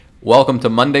Welcome to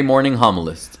Monday Morning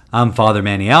Homilist. I'm Father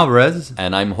Manny Alvarez.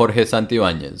 And I'm Jorge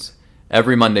Santibáñez.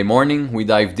 Every Monday morning, we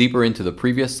dive deeper into the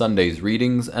previous Sunday's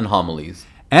readings and homilies.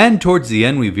 And towards the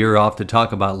end, we veer off to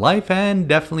talk about life and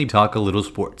definitely talk a little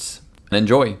sports. And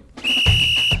enjoy.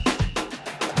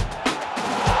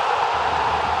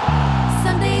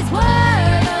 Sunday's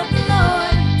word of the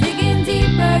Lord, digging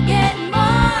deeper, getting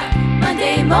more.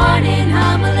 Monday Morning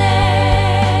Homilist.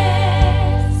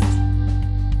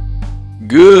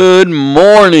 Good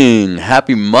morning.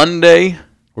 Happy Monday.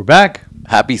 We're back.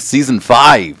 Happy Season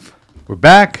 5. We're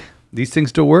back. These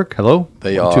things still work. Hello?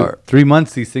 They are. 3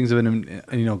 months, these things have been,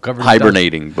 covered.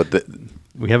 Hibernating. But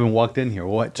we haven't walked in here.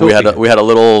 What? we had a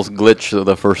little glitch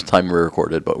the first time we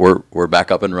recorded, but we're back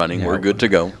up and running. Yeah, we're good to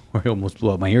go. We almost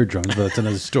blew up my eardrums, but that's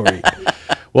another story.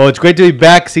 Well, it's great to be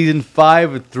back. Season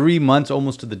 5, 3 months,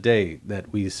 almost to the day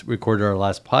that we recorded our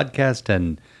last podcast,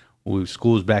 and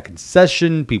school's back in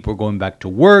session. People are going back to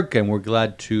work, and we're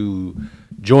glad to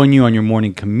join you on your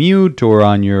morning commute or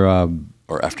on your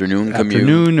or afternoon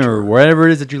commute, or wherever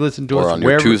it is that you listen to us. Or on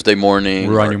your Tuesday morning,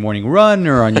 or on your morning run,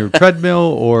 or on your treadmill,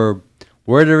 or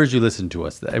wherever it is you listen to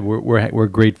us. We're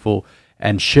grateful,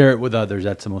 and share it with others.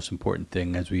 That's the most important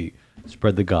thing as we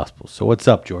spread the gospel. So, what's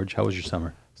up, George? How was your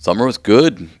summer? Summer was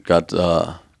good. Got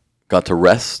to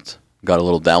rest. Got a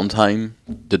little downtime.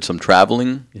 Did some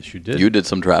traveling. Yes, you did. You did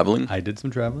some traveling. I did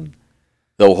some traveling.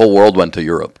 The whole world went to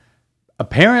Europe.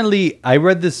 Apparently, I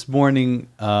read this morning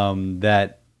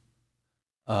that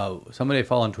somebody I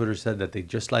follow on Twitter said that they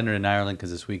just landed in Ireland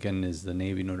because this weekend is the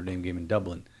Navy Notre Dame game in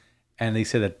Dublin. And they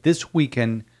said that this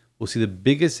weekend we'll see the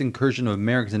biggest incursion of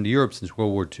Americans into Europe since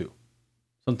World War II.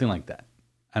 Something like that.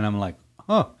 And I'm like,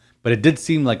 huh. But it did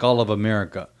seem like all of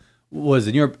America was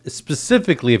in Europe.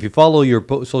 Specifically, if you follow your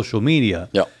social media,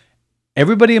 yep.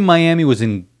 Everybody in Miami was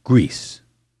in Greece.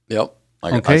 Yep.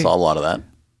 I saw a lot of that.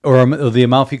 Or the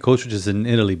Amalfi Coast, which is in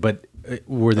Italy. But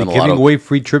were they giving away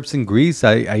free trips in Greece?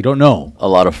 I don't know. A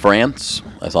lot of France.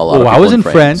 I saw a lot of people I was in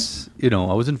France.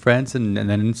 I was in France and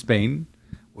then in Spain,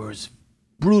 where it was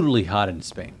brutally hot in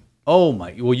Spain. Oh,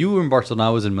 my. Well, you were in Barcelona.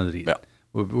 I was in Madrid. Yeah.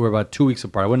 We're about 2 weeks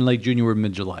apart. I went in late June. You were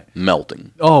mid-July.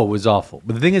 Melting. Oh, it was awful.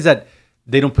 But the thing is that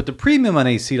they don't put the premium on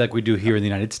AC like we do here in the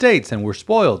United States, and we're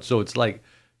spoiled. So it's like,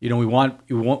 we want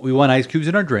ice cubes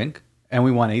in our drink, and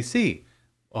we want AC.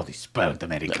 Oh, these spoiled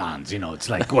Americans, it's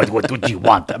like, what do you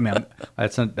want? I mean,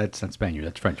 that's not Spaniard,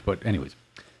 that's French. But anyways,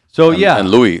 so yeah. And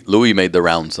Louis made the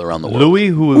rounds around the world.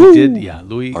 Louis,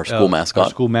 Louis, our school mascot. Our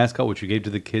school mascot, which we gave to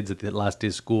the kids at the last day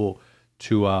of school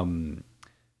to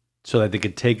so that they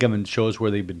could take them and show us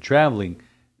where they've been traveling.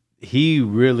 He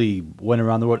really went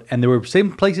around the world, and there were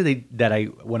same places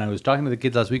when I was talking to the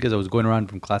kids last week, as I was going around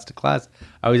from class to class,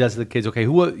 I always asked the kids, okay,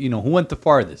 who went the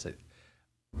farthest?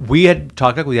 We had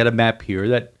talked, we had a map here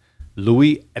that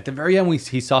Louis, at the very end,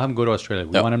 he saw him go to Australia.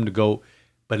 We want him to go,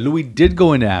 but Louis did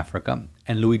go into Africa,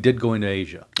 and Louis did go into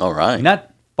Asia. All right.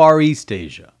 Not Far East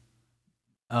Asia.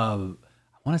 I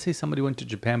want to say somebody went to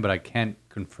Japan, but I can't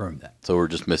confirm that. So we're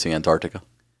just missing Antarctica?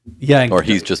 Yeah. Or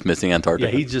he's just missing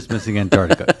Antarctica? Yeah, he's just missing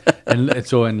Antarctica.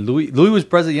 and Louis was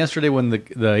present yesterday when the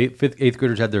 8th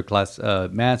graders had their class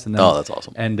mass. And then, oh, that's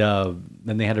awesome. And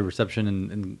then they had a reception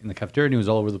in the cafeteria, and he was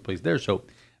all over the place there. So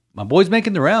my boy's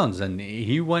making the rounds, and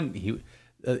he went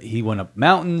up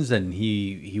mountains, and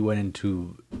he went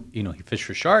into, he fished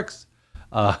for sharks,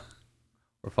 or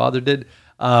father did.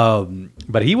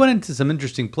 But he went into some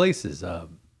interesting places.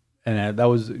 And that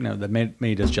was, that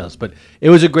made us jealous. But it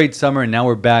was a great summer, and now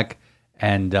we're back.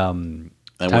 And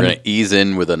we're going to ease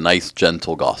in with a nice,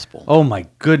 gentle gospel. Oh, my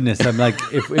goodness. I'm like,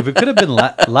 if it could have been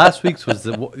last week's was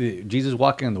Jesus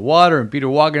walking on the water and Peter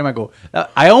walking him,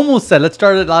 I almost said, let's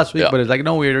start it last week. Yeah. But it's like,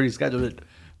 no, we already scheduled it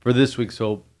for this week.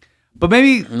 So, but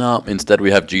maybe. No, instead we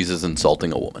have Jesus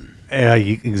insulting a woman. Yeah,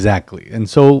 exactly. And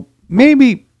so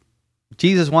maybe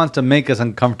Jesus wants to make us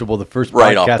uncomfortable the first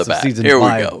right podcast off the bat. Of season 5. Here we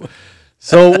go.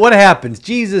 So what happens?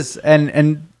 Jesus,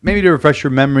 and maybe to refresh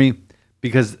your memory,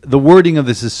 because the wording of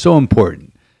this is so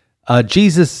important.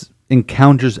 Jesus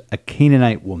encounters a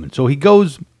Canaanite woman. So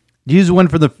Jesus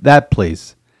went from that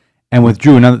place and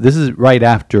withdrew. Now, this is right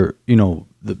after,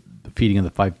 the feeding of the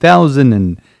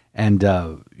 5,000 and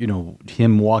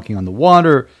him walking on the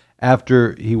water.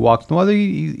 After he walks on the water,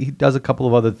 he does a couple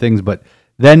of other things, but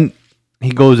then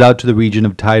he goes out to the region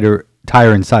of Tyre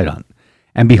and Sidon.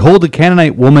 And behold, a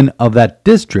Canaanite woman of that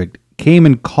district came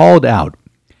and called out,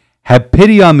 "Have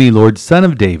pity on me, Lord, son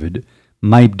of David.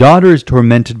 My daughter is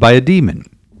tormented by a demon."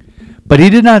 But he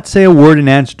did not say a word in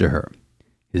answer to her.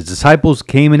 His disciples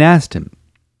came and asked him,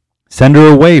 "Send her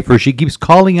away, for she keeps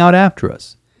calling out after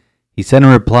us." He said in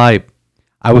reply,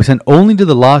 "I was sent only to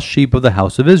the lost sheep of the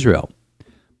house of Israel."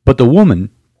 But the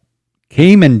woman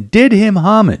came and did him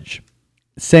homage,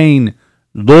 saying,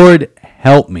 Lord,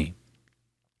 help me.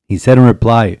 He said in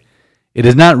reply, It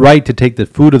is not right to take the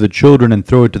food of the children and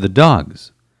throw it to the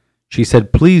dogs. She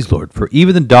said, Please, Lord, for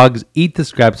even the dogs eat the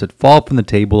scraps that fall from the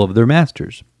table of their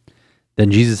masters. Then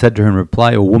Jesus said to her in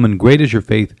reply, O woman, great is your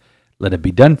faith. Let it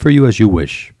be done for you as you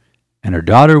wish. And her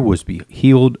daughter was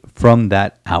healed from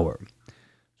that hour.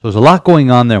 So there's a lot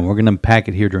going on there, and we're going to unpack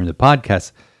it here during the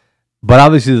podcast. But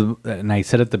obviously, and I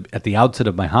said at the outset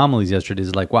of my homilies yesterday,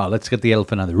 is like, wow, let's get the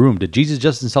elephant out of the room. Did Jesus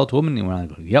just insult a woman? And we're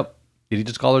like, yep. Did he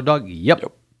just call her a dog?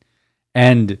 Yep.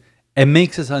 And it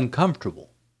makes us uncomfortable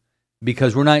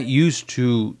because we're not used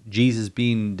to Jesus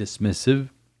being dismissive.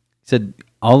 He said,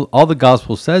 all the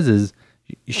gospel says is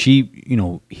he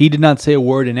did not say a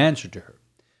word in answer to her.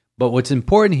 But what's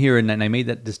important here, and I made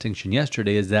that distinction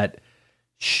yesterday, is that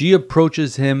she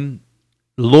approaches him,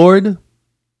 Lord,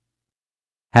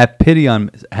 have pity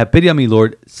on me,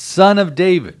 Lord, Son of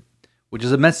David, which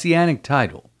is a messianic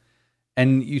title.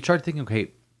 And you start thinking,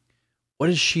 okay, what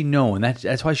does she know? And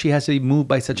that's why she has to be moved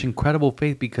by such incredible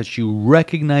faith, because she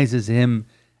recognizes him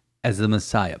as the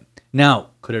Messiah. Now,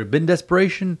 could it have been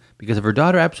desperation because of her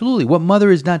daughter? Absolutely. What mother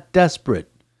is not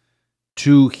desperate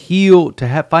to heal,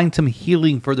 find some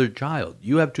healing for their child?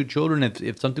 You have two children.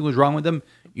 If something was wrong with them,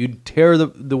 you'd tear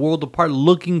the world apart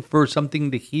looking for something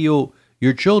to heal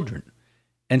your children.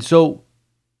 And so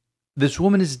this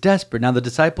woman is desperate. Now, the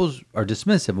disciples are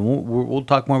dismissive, and we'll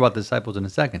talk more about the disciples in a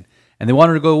second. And they want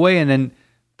her to go away, and then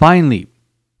finally,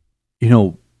 he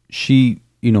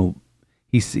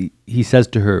says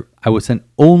to her, I was sent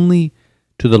only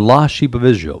to the lost sheep of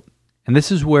Israel. And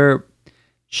this is where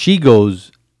she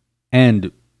goes,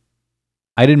 and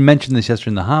I didn't mention this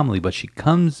yesterday in the homily, but she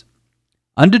comes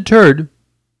undeterred,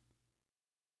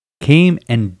 came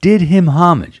and did him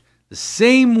homage. The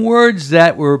same words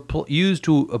that were used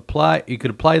to apply, they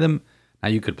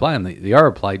are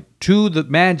applied to the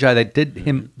Magi that did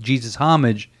him, Jesus,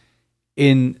 homage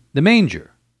in the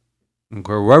manger,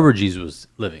 or wherever Jesus was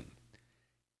living.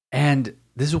 And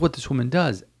this is what this woman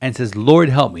does, and says, Lord,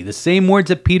 help me. The same words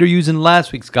that Peter used in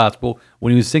last week's gospel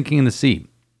when he was sinking in the sea.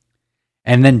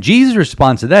 And then Jesus'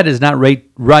 response to that is not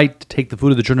right to take the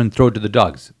food of the children and throw it to the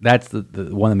dogs. That's the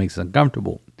one that makes us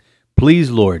uncomfortable.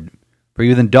 Please, Lord, for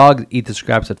even dogs eat the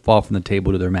scraps that fall from the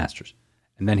table to their masters.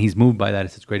 And then he's moved by that. It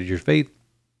says, great is your faith.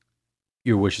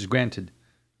 Your wish is granted.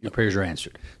 Your prayers are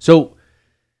answered. So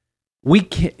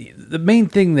the main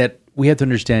thing that we have to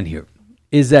understand here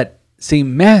is that St.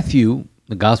 Matthew,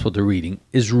 the gospel they're reading,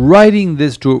 is writing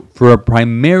this for a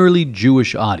primarily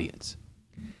Jewish audience,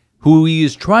 who he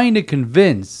is trying to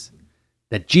convince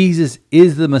that Jesus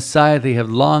is the Messiah they have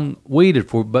long waited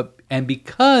for. And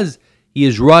because he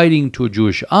is writing to a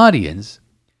Jewish audience,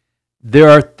 there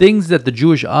are things that the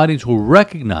Jewish audience will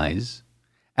recognize,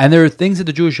 and there are things that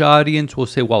the Jewish audience will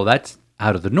say, well, that's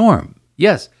out of the norm.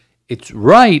 Yes, it's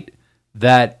right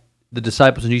that the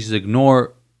disciples and Jesus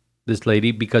ignore this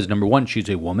lady because, number one, she's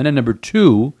a woman, and number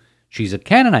two, she's a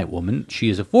Canaanite woman. She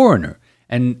is a foreigner.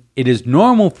 And it is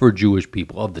normal for Jewish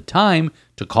people of the time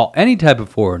to call any type of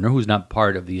foreigner who's not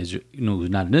part of who's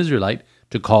not an Israelite,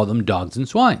 to call them dogs and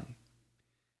swine.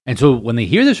 And so when they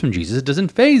hear this from Jesus, it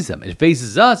doesn't faze them. It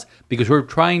fazes us because we're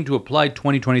trying to apply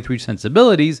 2023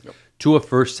 sensibilities to a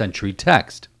first century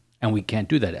text. And we can't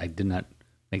do that. I did not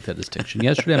make that distinction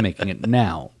yesterday. I'm making it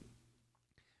now.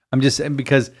 I'm just saying,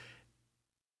 because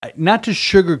not to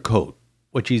sugarcoat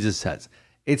what Jesus says.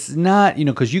 It's not,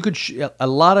 because you could, a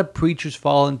lot of preachers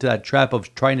fall into that trap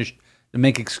of trying to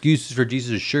make excuses for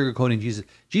Jesus or sugarcoating Jesus.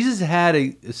 Jesus had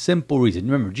a simple reason.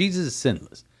 Remember, Jesus is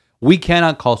sinless. We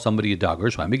cannot call somebody a dog or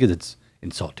a swine because it's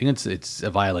insulting. It's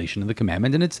a violation of the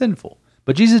commandment and it's sinful.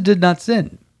 But Jesus did not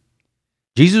sin.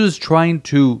 Jesus was trying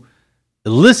to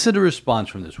elicit a response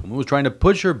from this woman, was trying to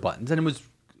push her buttons, and it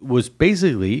was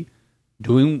basically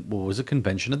doing what was a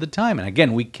convention of the time. And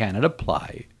again, we cannot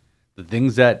apply the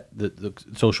things that the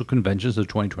social conventions of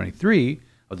 2023,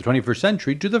 of the 21st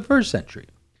century, to the first century.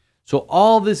 So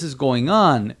all this is going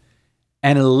on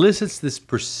and elicits this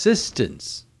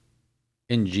persistence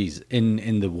in Jesus,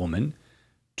 in the woman,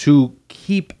 to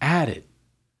keep at it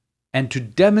and to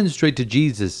demonstrate to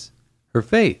Jesus her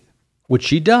faith, which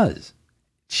she does.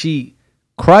 She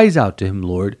cries out to him,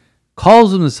 Lord,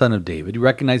 calls him the Son of David,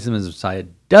 recognizes him as Messiah,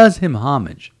 does him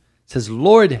homage, says,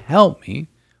 Lord, help me.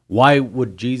 Why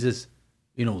would Jesus,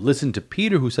 listen to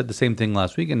Peter, who said the same thing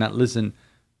last week, and not listen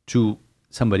to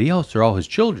somebody else or all his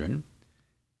children?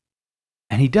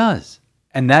 And he does.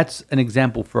 And that's an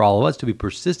example for all of us to be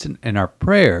persistent in our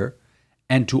prayer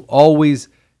and to always,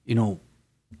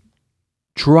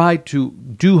 try to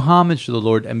do homage to the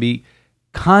Lord and be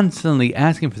constantly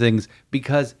asking for things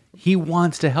because he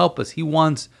wants to help us. He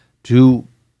wants to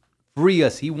free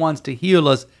us. He wants to heal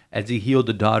us as he healed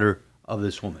the daughter of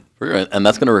this woman. And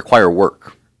that's going to require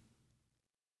work.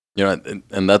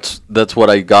 And that's what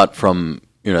I got from,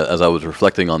 as I was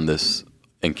reflecting on this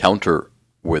encounter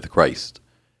with Christ,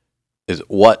 is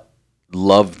what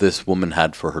love this woman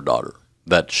had for her daughter,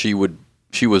 that she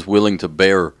was willing to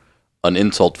bear an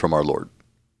insult from our Lord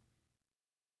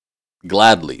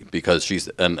gladly, because she's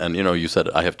and you said,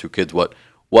 I have 2 kids. What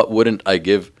wouldn't I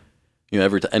give?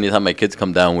 Anytime my kids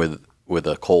come down with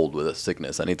a cold, with a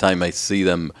sickness, anytime I see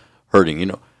them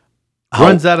hurting,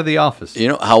 Runs out of the office.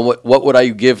 What would I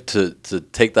give to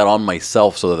take that on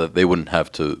myself so that they wouldn't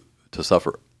have to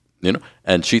suffer?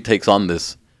 And she takes on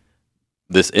this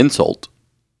insult.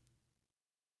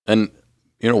 And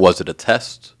was it a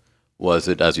test? Was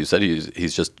it, as you said,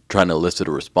 he's just trying to elicit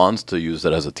a response to use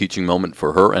it as a teaching moment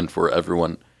for her and for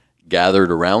everyone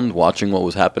gathered around watching what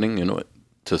was happening,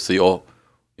 to see,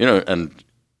 and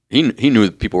he knew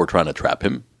people were trying to trap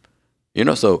him,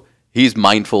 so he's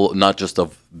mindful not just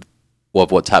of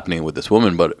what's happening with this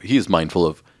woman, but he's mindful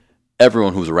of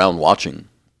everyone who's around watching,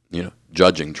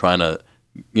 judging, trying to,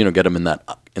 get him in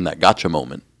that gotcha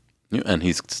moment, and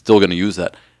he's still going to use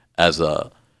that as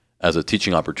a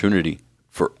teaching opportunity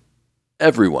for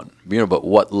everyone, but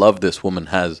what love this woman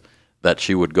has, that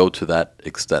she would go to that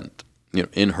extent,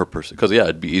 in her person. Because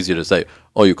it'd be easy to say,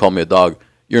 "Oh, you call me a dog,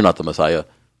 you're not the Messiah.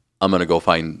 I'm gonna go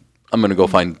find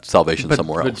salvation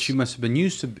somewhere else." But she must have been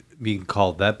used to being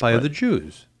called that by other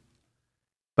Jews.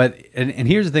 But and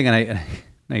here's the thing, and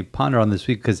I ponder on this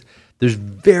week because there's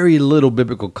very little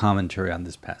biblical commentary on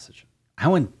this passage. I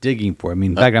went digging for it.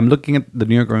 In fact, I'm looking at the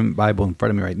New York Bible in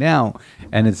front of me right now,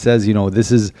 and it says,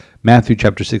 this is Matthew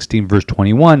chapter 16, verse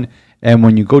 21. And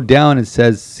when you go down, it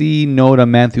says, see note on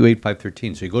Matthew 8,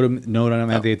 5:13. So you go to note on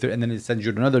Matthew 8, and then it sends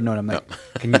you to another note. I'm like,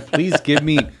 can you please give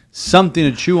me something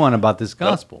to chew on about this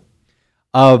gospel?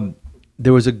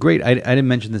 There was a great, I didn't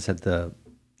mention this at the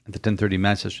 10:30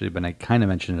 Mass yesterday, but I kind of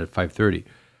mentioned it at 5:30.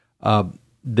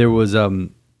 There was a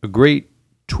great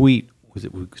tweet. Was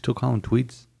it, we still call them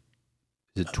tweets?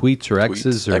 Is it tweets or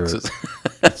X's? Or X's.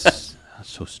 It's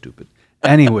so stupid.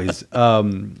 Anyways,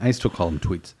 I still call them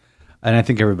tweets, and I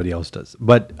think everybody else does.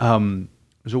 But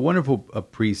there's a wonderful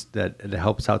priest that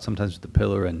helps out sometimes with the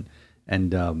pillar,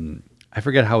 and I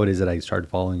forget how it is that I started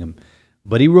following him,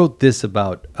 but he wrote this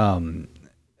about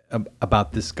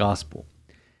this gospel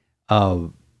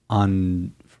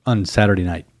on Saturday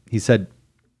night. He said,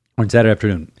 on Saturday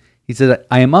afternoon, he said,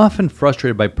 I am often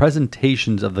frustrated by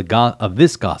presentations of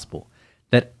this gospel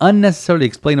that unnecessarily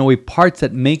explain away parts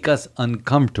that make us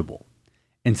uncomfortable,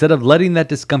 instead of letting that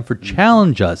discomfort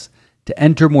challenge us to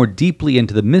enter more deeply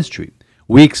into the mystery.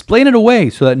 We explain it away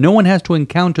so that no one has to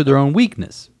encounter their own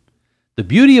weakness. The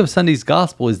beauty of Sunday's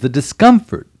gospel is the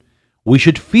discomfort. We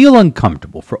should feel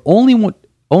uncomfortable, for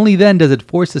only then does it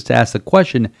force us to ask the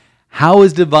question, how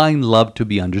is divine love to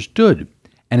be understood?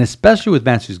 And especially with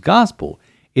Matthew's gospel,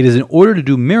 it is in order to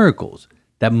do miracles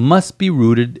that must be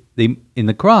rooted in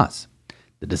the cross.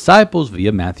 The disciples,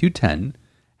 via Matthew 10,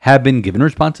 have been given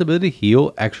responsibility to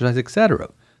heal, exercise, etc.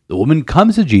 The woman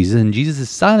comes to Jesus, and Jesus is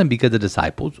silent because the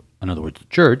disciples, in other words, the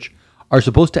church, are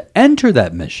supposed to enter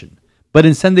that mission. But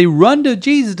instead, they run to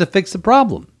Jesus to fix the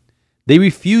problem. They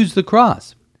refuse the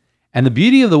cross. And the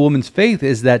beauty of the woman's faith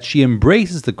is that she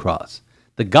embraces the cross.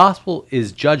 The gospel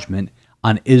is judgment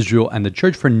on Israel and the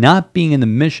church for not being in the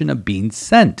mission of being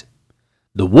sent.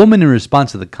 The woman, in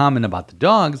response to the comment about the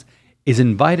dogs, is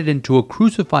invited into a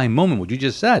crucifying moment, what you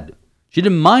just said. She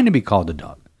didn't mind to be called a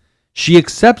dog. She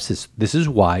accepts this. This is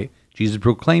why Jesus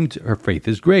proclaimed her faith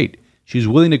is great. She's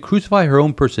willing to crucify her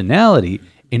own personality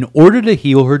in order to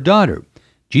heal her daughter.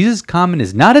 Jesus' comment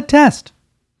is not a test.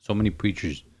 So many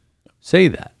preachers say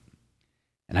that.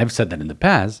 And I've said that in the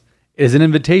past. It is an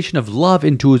invitation of love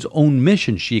into his own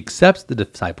mission. She accepts, the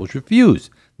disciples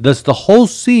refuse. Thus, the whole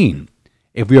scene,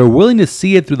 if we are willing to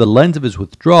see it through the lens of his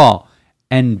withdrawal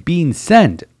and being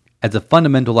sent as a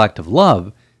fundamental act of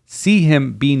love, see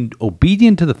him being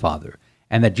obedient to the Father,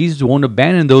 and that Jesus won't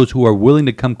abandon those who are willing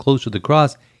to come close to the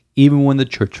cross, even when the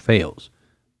church fails.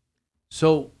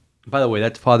 So, by the way,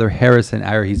 that's Father Harrison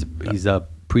Iyer. He's a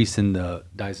priest in the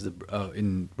diocese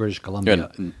in British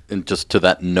Columbia. And just to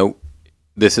that note,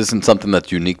 this isn't something that's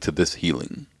unique to this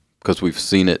healing, because we've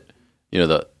seen it.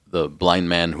 The blind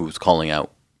man who's calling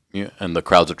out, and the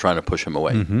crowds are trying to push him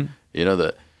away. Mm-hmm.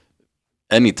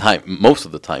 Most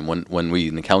of the time when we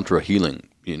encounter a healing,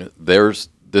 there's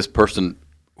this person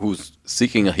who's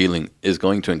seeking a healing is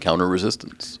going to encounter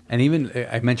resistance. And even,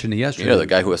 I mentioned it yesterday. Yeah, the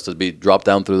guy who has to be dropped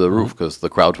down through the roof because the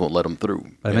crowd won't let him through.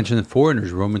 But I mentioned the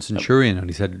foreigners, Roman centurion, and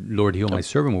he said, Lord, heal my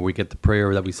servant, where we get the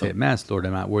prayer that we say at Mass, Lord,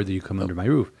 I'm not worthy you come under my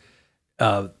roof.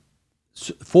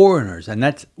 Foreigners, and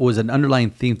that was an underlying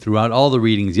theme throughout all the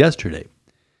readings yesterday.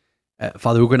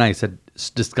 Father Hugo and I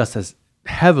discussed this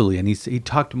heavily, and he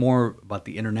talked more about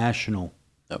the international,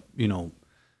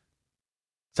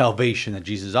 salvation that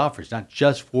Jesus offers, not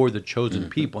just for the chosen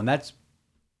people. And that's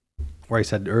where I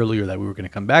said earlier that we were going to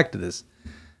come back to this.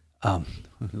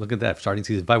 Look at that. Starting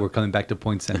season 5, we're coming back to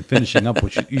points and finishing up,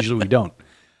 which usually we don't.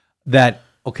 That,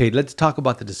 okay, let's talk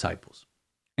about the disciples.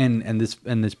 And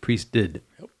this priest did.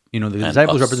 The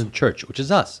disciples represent the church, which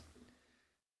is us.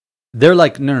 They're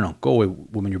like, no, go away,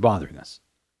 woman, you're bothering us.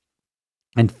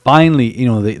 And finally,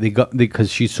 they got, because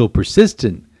she's so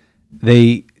persistent,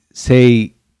 they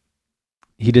say,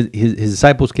 his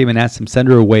disciples came and asked him, send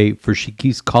her away, for she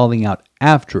keeps calling out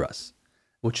after us,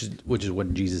 which is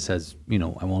when Jesus says,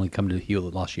 I've only come to heal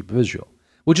the lost sheep of Israel,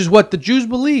 which is what the Jews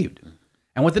believed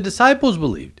and what the disciples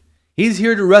believed. He's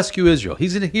here to rescue Israel.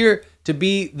 He's here to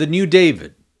be the new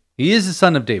David. He is the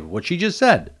son of David, what she just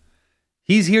said.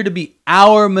 He's here to be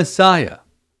our Messiah,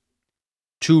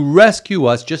 to rescue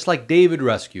us just like David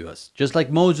rescued us, just like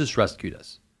Moses rescued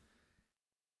us.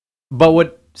 But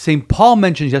what St. Paul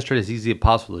mentions yesterday is he's the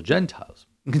apostle of the Gentiles.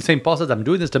 And St. Paul says, I'm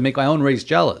doing this to make my own race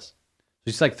jealous. So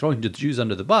he's like throwing the Jews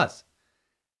under the bus.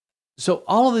 So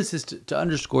all of this is to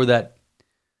underscore that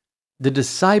the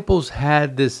disciples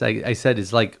had this, I said,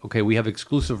 it's like, okay, we have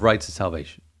exclusive rights to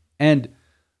salvation. And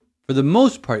for the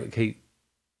most part, okay,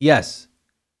 yes,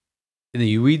 and then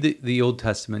you read the Old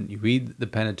Testament, you read the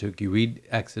Pentateuch, you read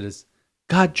Exodus,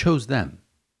 God chose them.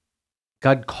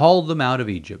 God called them out of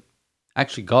Egypt.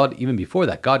 Actually, God, even before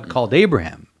that, God called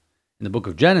Abraham in the book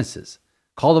of Genesis,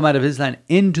 called him out of his land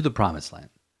into the promised land.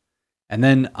 And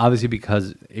then, obviously,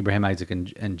 because Abraham, Isaac,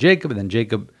 and Jacob, and then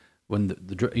Jacob, when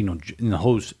in the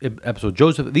whole episode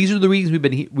Joseph, these are the readings we've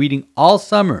been reading all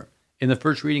summer in the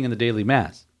first reading in the daily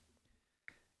Mass.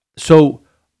 So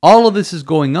all of this is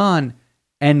going on,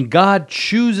 and God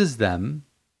chooses them,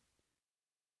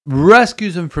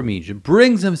 rescues them from Egypt,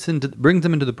 brings them into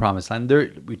the promised land.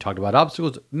 We talked about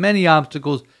obstacles, many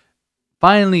obstacles.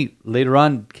 Finally, later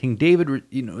on, King David,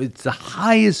 it's the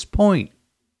highest point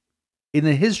in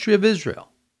the history of Israel.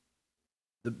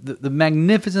 The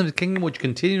magnificence of the kingdom, which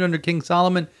continued under King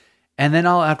Solomon, and then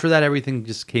after that, everything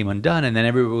just came undone, and then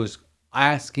everybody was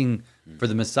asking for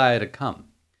the Messiah to come.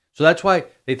 So that's why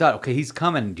they thought, okay, he's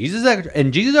coming. Jesus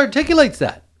articulates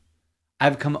that.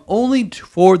 I've come only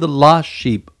for the lost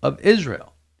sheep of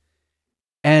Israel.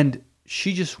 And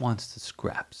she just wants the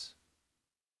scraps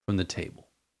from the table.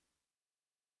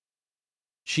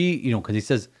 She, because he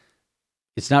says,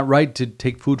 it's not right to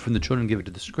take food from the children and give it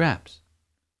to the scraps.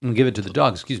 And give it to the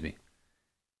dogs, excuse me.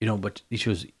 But she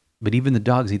goes, but even the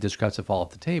dogs eat the scraps that fall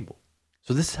off the table.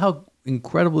 So this is how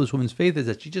incredible this woman's faith is,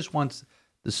 that she just wants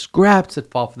the scraps that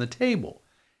fall from the table.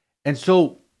 And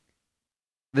so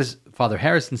this Father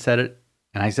Harrison said it,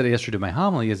 and I said it yesterday in my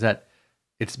homily, is that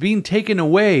it's being taken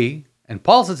away, and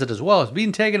Paul says it as well, it's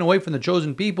being taken away from the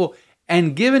chosen people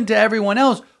and given to everyone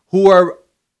else who are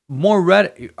more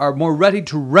ready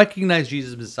to recognize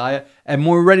Jesus as Messiah and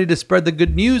more ready to spread the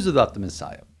good news about the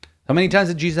Messiah. How many times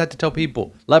did Jesus have to tell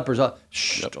people, lepers,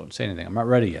 don't say anything, I'm not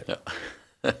ready yet.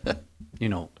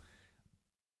 Yeah.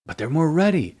 But they're more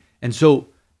ready. And so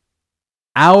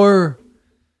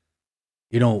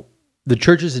the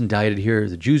church is indicted here,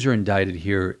 the Jews are indicted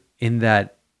here in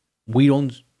that we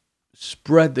don't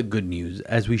spread the good news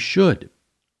as we should.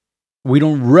 We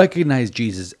don't recognize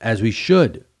Jesus as we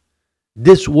should.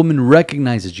 This woman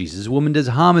recognizes Jesus. This woman does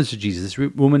homage to Jesus.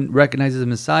 This woman recognizes the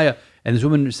Messiah. And this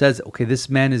woman says, okay, this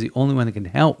man is the only one that can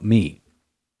help me.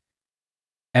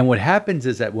 And what happens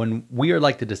is that when we are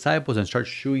like the disciples and start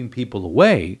shooing people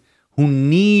away who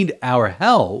need our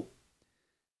help,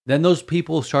 then those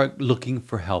people start looking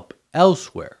for help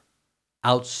elsewhere,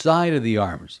 outside of the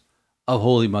arms of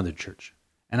Holy Mother Church.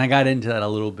 And I got into that a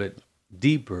little bit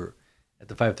deeper at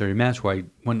the 5:30 Mass, where I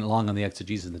went along on the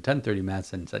exegesis in the 10:30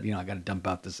 Mass and said, I got to dump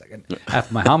out the second half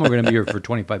of my homily. We're going to be here for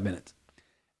 25 minutes.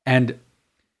 And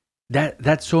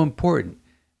that's so important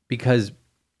because,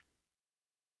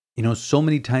 so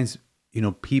many times,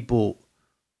 people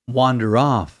wander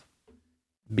off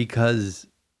because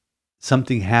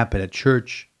something happened at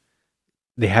church.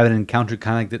 They have an encounter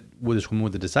kind of like that with this woman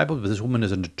with the disciples, but this woman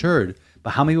isn't deterred.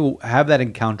 But how many people have that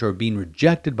encounter of being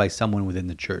rejected by someone within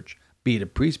the church, be it a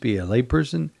priest, be it a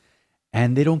layperson,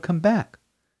 and they don't come back.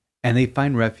 And they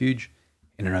find refuge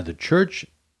in another church,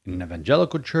 in an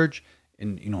evangelical church,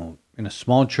 in a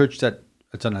small church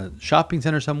that's on a shopping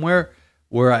center somewhere.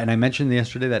 And I mentioned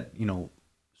yesterday that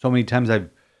so many times I've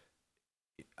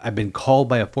been called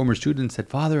by a former student and said,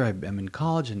 Father, I'm in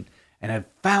college and I've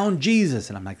found Jesus.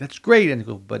 And I'm like, that's great. And they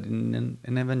go, but in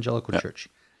an evangelical church.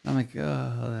 And I'm like,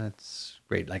 oh, that's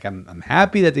great. Like, I'm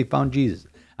happy that they found Jesus.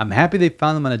 I'm happy they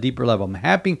found him on a deeper level. I'm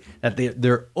happy that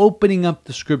they're opening up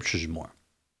the scriptures more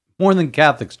than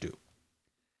Catholics do.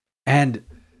 And,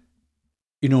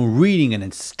 reading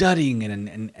and studying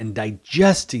and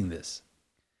digesting this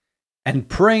and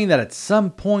praying that at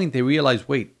some point they realize,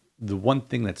 wait, the one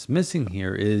thing that's missing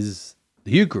here is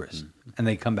the Eucharist. And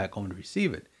they come back home to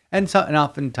receive it. And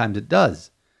oftentimes it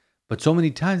does. But so many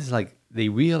times it's like they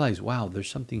realize, wow, there's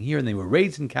something here. And they were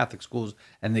raised in Catholic schools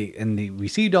and they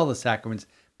received all the sacraments,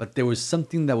 but there was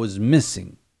something that was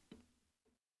missing.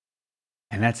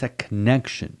 And that's that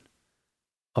connection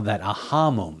of that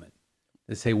aha moment.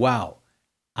 To say, wow,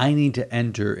 I need to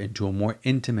enter into a more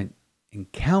intimate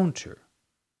encounter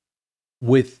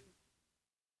with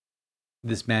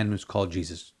this man who's called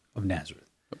Jesus of Nazareth.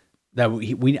 That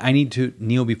I need to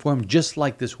kneel before him just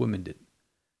like this woman did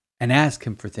and ask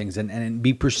him for things and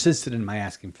be persistent in my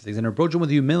asking for things and approach him with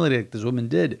humility like this woman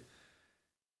did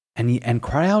and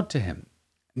cry out to him.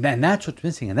 And that's what's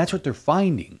missing, and that's what they're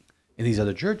finding in these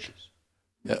other churches.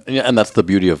 Yeah, and that's the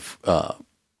beauty of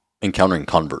encountering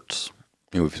converts.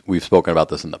 We've spoken about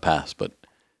this in the past, but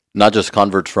not just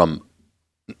converts from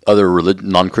other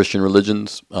non-Christian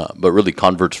religions, but really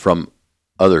converts from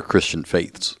other Christian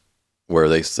faiths, where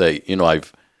they say,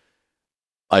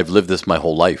 I've lived this my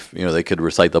whole life. They could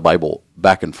recite the Bible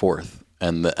back and forth,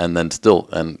 and then still,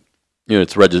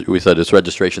 it's we said it's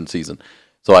registration season.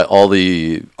 So all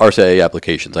the RCIA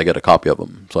applications, I get a copy of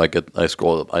them. So I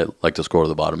like to scroll to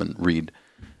the bottom and read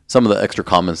some of the extra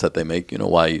comments that they make.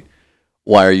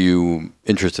 Why are you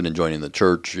interested in joining the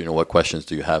church? What questions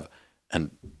do you have? And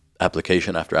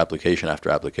application after application after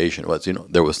application was,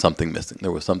 there was something missing.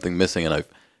 There was something missing, and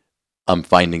I'm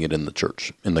finding it in the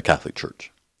church, in the Catholic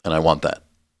Church, and I want that.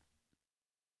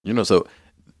 So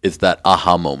it's that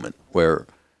aha moment where,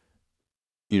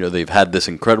 they've had this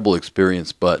incredible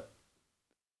experience, but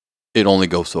it only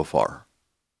goes so far.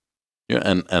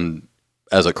 And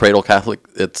as a cradle Catholic,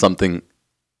 it's something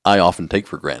I often take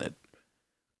for granted.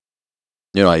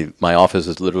 My office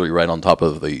is literally right on top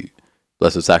of the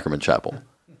Blessed Sacrament Chapel.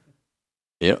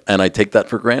 And I take that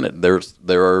for granted.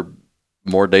 There are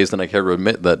more days than I care to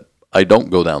admit that I don't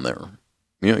go down there.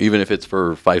 Even if it's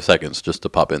for 5 seconds just to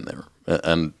pop in there.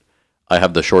 And I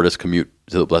have the shortest commute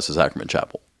to the Blessed Sacrament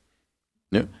Chapel.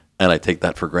 And I take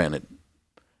that for granted.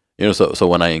 So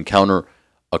when I encounter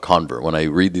a convert, when I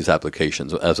read these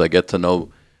applications, as I get to know,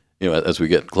 as we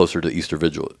get closer to Easter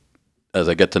Vigil, as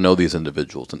I get to know these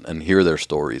individuals and hear their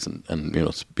stories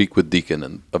and speak with Deacon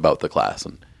and about the class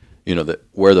and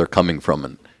where they're coming from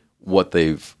and what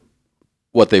they've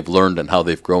learned and how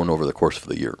they've grown over the course of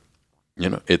the year,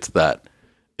 it's that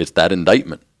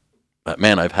indictment.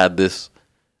 Man, I've had this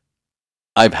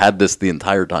the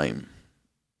entire time,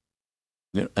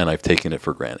 and I've taken it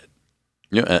for granted.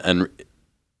 And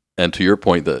to your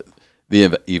point, the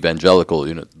evangelical,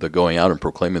 the going out and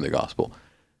proclaiming the gospel,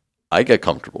 I get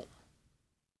comfortable.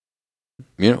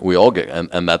 We all get,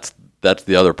 and that's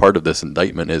the other part of this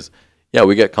indictment is,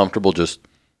 we get comfortable. Just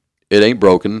it ain't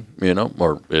broken,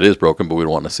 or it is broken, but we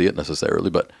don't want to see it necessarily.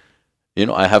 But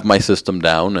I have my system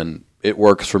down, and it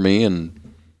works for me, and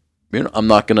I'm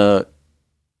not gonna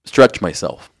stretch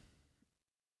myself.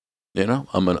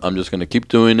 I'm just gonna keep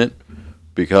doing it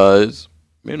because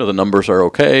the numbers are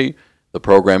okay, the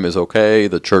program is okay,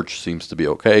 the church seems to be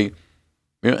okay,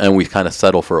 and we kind of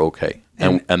settle for okay,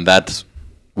 and that's.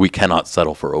 We cannot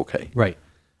settle for okay. Right.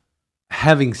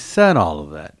 Having said all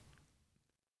of that,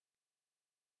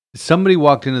 somebody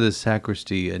walked into the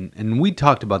sacristy, and we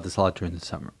talked about this a lot during the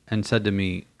summer, and said to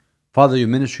me, Father, your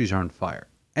ministries are on fire.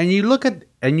 And you look at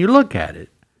it.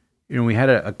 We had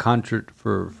a concert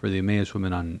for the Emmaus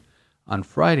women on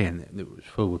Friday, and it was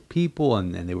filled with people,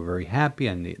 and they were very happy,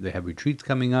 and they have retreats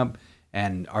coming up,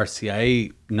 and our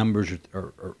CIA numbers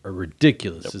are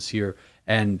ridiculous this year,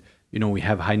 and we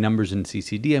have high numbers in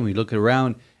CCD, and we look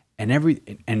around,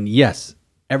 and yes,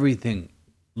 everything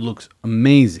looks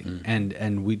amazing.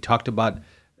 And we talked about,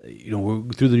 we're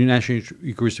through the National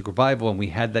Eucharistic Revival, and we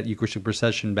had that Eucharistic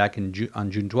procession back on June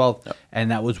 12th,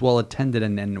 and that was well attended,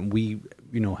 and we,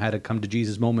 had a come to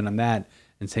Jesus moment on that,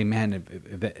 and say, man,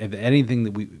 if anything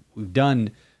that we've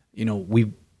done,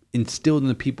 we've instilled in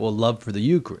the people a love for the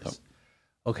Eucharist.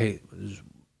 Okay, there's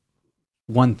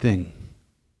one thing.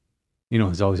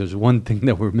 As always, there's one thing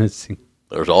that we're missing.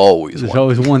 There's always There's one.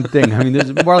 always one thing. I mean,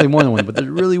 there's probably more than one, but there's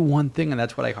really one thing, and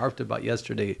that's what I harped about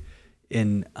yesterday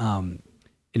in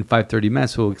 5:30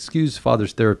 Mass. So excuse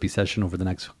Father's therapy session over the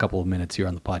next couple of minutes here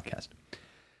on the podcast.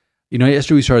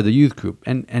 Yesterday we started the youth group,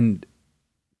 and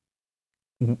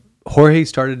Jorge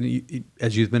started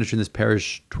as youth minister in this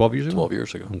parish 12 years ago? 12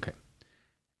 years ago. Okay.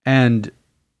 And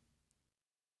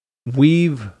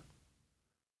we've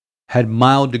had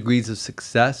mild degrees of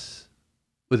success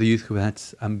with the youth group.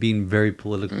 I'm being very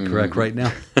politically correct right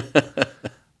now.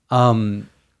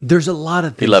 There's a lot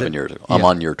of things. 11 years ago. I'm Yeah.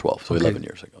 on year 12, so Okay. 11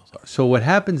 years ago. Sorry. So what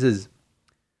happens is,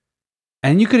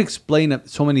 and you could explain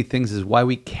so many things is why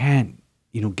we can't,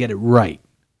 get it right.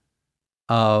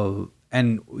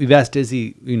 And we've asked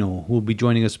Izzy, who will be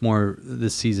joining us more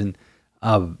this season,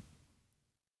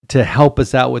 to help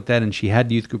us out with that. And she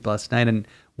had youth group last night, and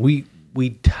we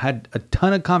had a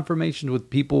ton of confirmations with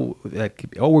people like,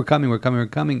 oh, we're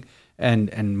coming.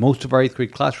 And most of our 8th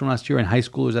grade class from last year and high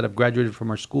schoolers that have graduated from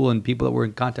our school and people that we're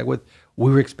in contact with,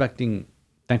 we were expecting,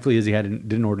 thankfully Izzy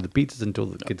didn't order the pizzas until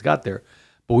the kids got there,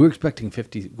 but we were expecting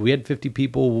 50. We had 50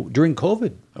 people during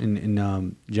COVID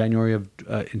in January of,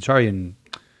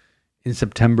 in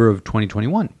September of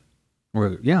 2021.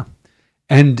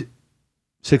 And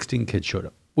 16 kids showed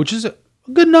up, which is a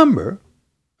good number.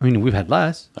 I mean, we've had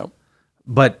less,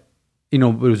 but it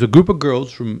was a group of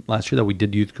girls from last year that we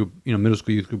did youth group, middle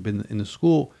school youth group in the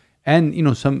school, and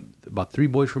about 3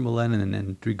 boys from Belen and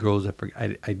then 3 girls.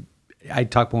 I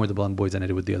talked more with the Belen boys than I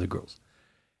did with the other girls,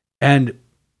 and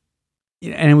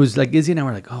it was like Izzy and I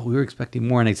were like, oh, we were expecting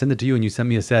more, and I sent it to you, and you sent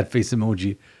me a sad face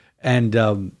emoji, and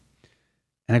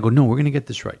I go, no, we're gonna get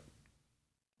this right.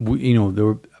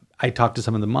 I talked to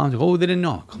some of the moms. Oh, they didn't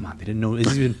know. Come on, they didn't know.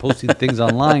 Izzy's been posting things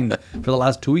online for the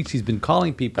last 2 weeks. He's been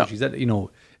calling people. She said,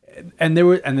 and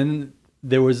then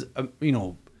there was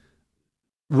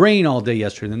rain all day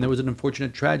yesterday. And then there was an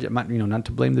unfortunate tragedy. Not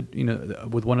to blame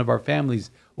with one of our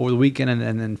families over the weekend,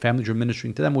 and then families were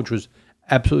ministering to them, which was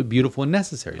absolutely beautiful and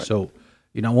necessary. Right. So,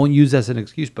 I won't use that as an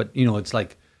excuse, but it's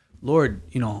like, Lord,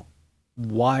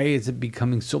 why is it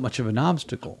becoming so much of an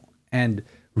obstacle? And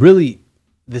really,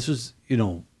 this was,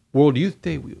 World Youth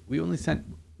Day. We only sent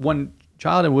one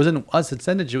child. It wasn't us that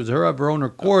sent it. It was her of her own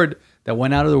accord that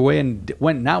went out of their way and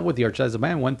went not with the Archdiocese of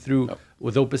Miami, went through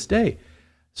with Opus Dei.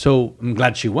 So I'm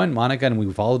glad she went, Monica, and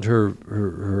we followed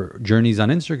her journeys on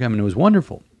Instagram, and it was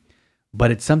wonderful.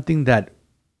 But it's something that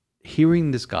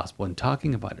hearing this gospel and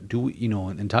talking about it,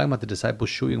 and talking about the disciples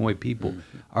shooing away people,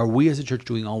 are we as a church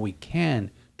doing all we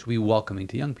can to be welcoming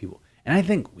to young people? And I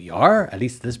think we are, at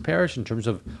least this parish, in terms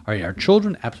of our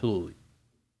children, absolutely.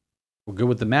 We're good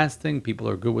with the mask thing. People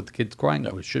are good with the kids crying,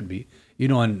 or it should be,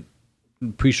 and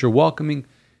priests are welcoming,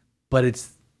 but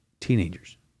it's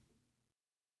teenagers.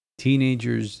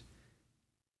 Teenagers,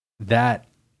 that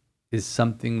is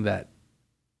something that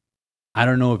I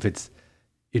don't know if it's,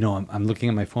 I'm looking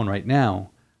at my phone right now.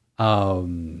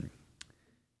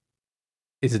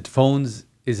 Is it phones?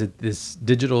 Is it this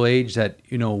digital age that,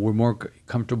 we're more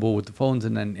comfortable with the phones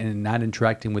and not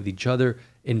interacting with each other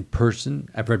in person?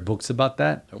 I've read books about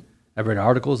that. I've read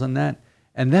articles on that.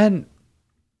 And then,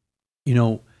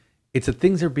 it's the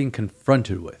things they're being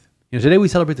confronted with. Today we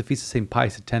celebrate the Feast of St.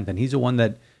 Pius X, and he's the one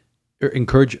that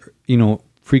encouraged,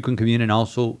 frequent communion, and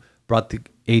also brought the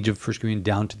age of First Communion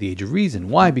down to the age of reason.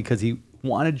 Why? Because he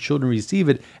wanted children to receive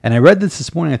it. And I read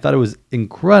this morning. I thought it was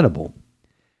incredible.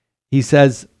 He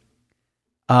says,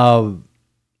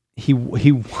 he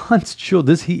wants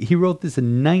children. He wrote this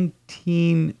in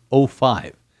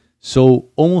 1905, so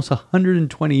almost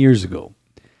 120 years ago.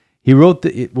 He wrote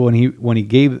when he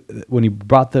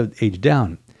brought the age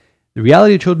down. The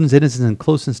reality of children's innocence and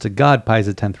closeness to God, Pius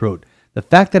X wrote, the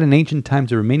fact that in ancient times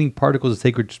the remaining particles of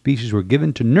sacred species were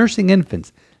given to nursing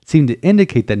infants seemed to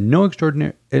indicate that no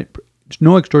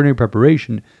extraordinary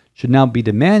preparation should now be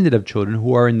demanded of children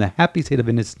who are in the happy state of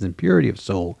innocence and purity of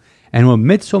soul, and who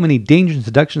amidst so many dangers and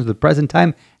seductions of the present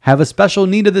time have a special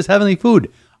need of this heavenly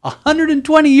food.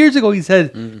 120 years ago, he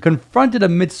said, confronted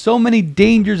amidst so many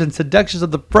dangers and seductions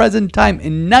of the present time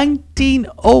in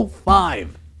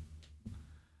 1905.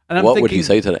 And what would he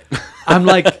say today? I'm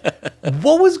like,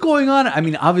 what was going on? I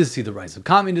mean, obviously the rise of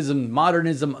communism,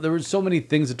 modernism, there were so many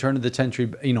things that turned of the century,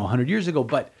 100 years ago.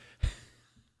 But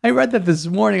I read that this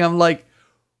morning. I'm like,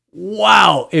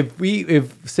 wow, if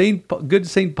Saint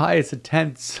Pius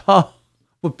X saw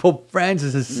what Pope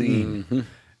Francis has seen,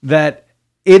 that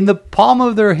in the palm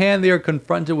of their hand they are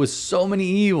confronted with so many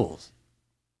evils.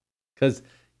 Because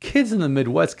kids in the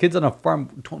Midwest, kids on a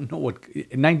farm, don't know what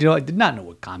in 1908 did not know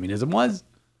what communism was.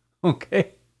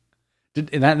 Okay,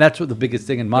 and that's what the biggest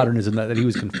thing in modernism that he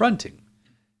was confronting.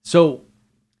 So,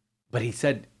 but he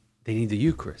said, they need the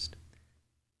Eucharist.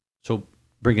 So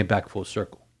bring it back full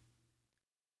circle.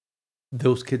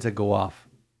 Those kids that go off,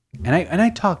 and I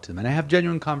talk to them, and I have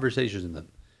genuine conversations with them.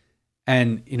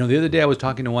 And the other day I was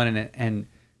talking to one, and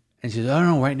she says, "Oh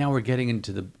no, right now we're getting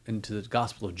into the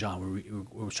Gospel of John.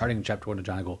 We're starting in chapter 1 of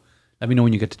John." I go, "Let me know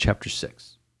when you get to chapter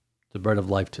 6, the Bread of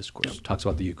Life discourse. It talks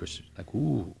about the Eucharist." Like,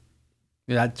 ooh,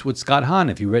 that's what Scott Hahn.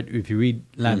 If you read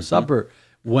Lamb's Supper,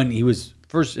 when he was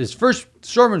his first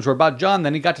sermons were about John.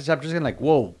 Then he got to chapter 6, and like,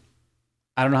 whoa,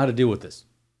 I don't know how to deal with this.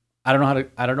 I don't know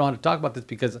how to talk about this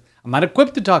because I'm not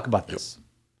equipped to talk about this.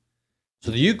 So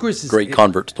the Eucharist is Great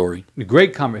convert story.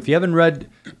 Great convert. If you haven't read,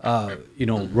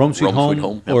 Rome Sweet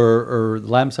Home, yep. or The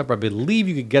Lamb's Supper, I believe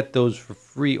you could get those for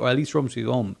free, or at least Rome Sweet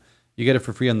Home. You get it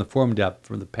for free on the Forum app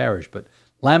from the parish. But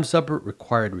Lamb's Supper,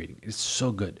 required reading. It's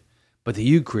so good. But the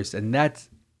Eucharist, and that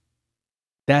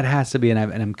has to be, and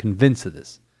I'm convinced of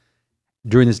this,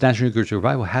 during this National Eucharistic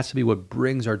Revival, has to be what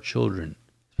brings our children,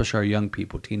 especially our young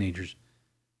people, teenagers,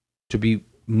 to be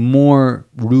more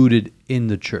rooted in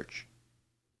the church.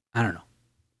 I don't know.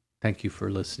 Thank you for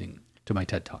listening to my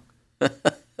TED Talk.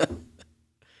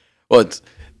 Well,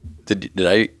 did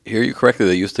I hear you correctly?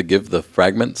 They used to give the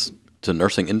fragments to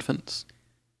nursing infants?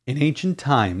 In ancient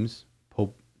times,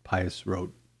 Pope Pius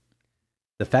wrote,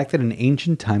 the fact that in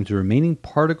ancient times the remaining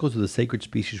particles of the sacred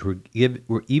species were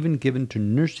even given to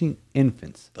nursing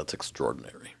infants. That's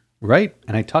extraordinary. Right?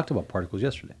 And I talked about particles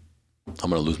yesterday.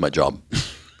 I'm going to lose my job.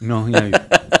 No,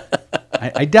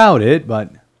 I doubt it,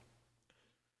 but...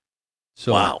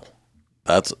 So, wow.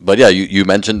 But yeah, you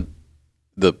mentioned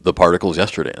the particles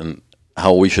yesterday and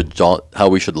how we should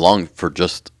long for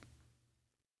just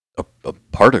a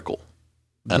particle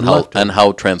and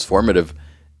how transformative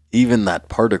even that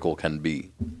particle can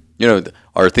be.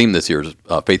 Our theme this year is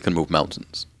faith can move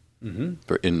mountains.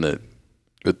 Mm-hmm.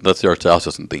 That's our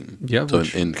diocesan theme. Yeah. So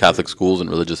in Catholic schools and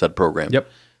religious ed programs. Yep.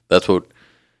 That's what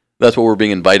we're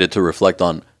being invited to reflect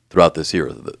on throughout this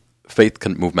year. Faith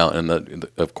can move mountains, and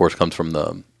that, of course, comes from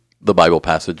the Bible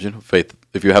passage. Faith.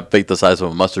 If you have faith the size of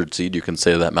a mustard seed, you can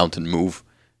say to that mountain, "Move,"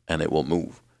 and it will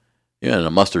move. Yeah, and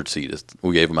a mustard seed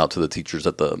we gave them out to the teachers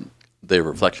at the Day of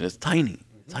Reflection. It's tiny,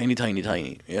 tiny, tiny,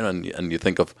 tiny. And you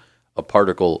think of a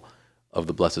particle of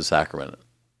the Blessed Sacrament,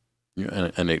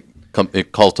 and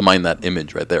it calls to mind that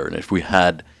image right there. And if we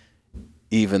had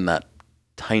even that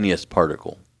tiniest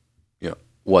particle,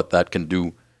 what that can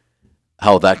do.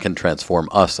 How that can transform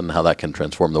us and how that can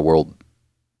transform the world,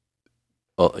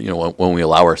 when we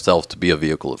allow ourselves to be a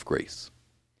vehicle of grace.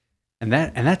 And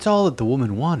that's all that the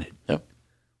woman wanted. Yep.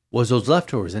 Was those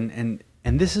leftovers. And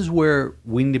this is where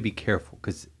we need to be careful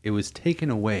because it was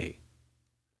taken away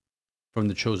from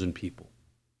the chosen people.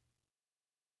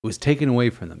 It was taken away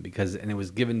from them and it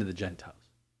was given to the Gentiles.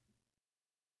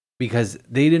 Because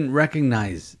they didn't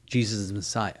recognize Jesus as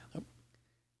Messiah. Yep.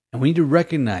 And we need to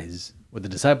recognize what the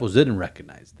disciples didn't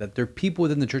recognize, that there are people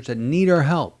within the church that need our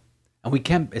help. And we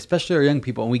can't, especially our young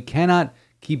people, and we cannot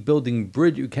keep building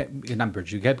You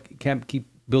can't keep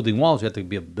building walls. You have to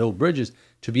build bridges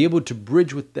to be able to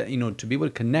bridge with them, to be able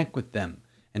to connect with them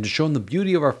and to show them the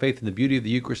beauty of our faith and the beauty of the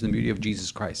Eucharist and the beauty of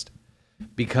Jesus Christ.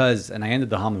 And I ended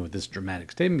the homily with this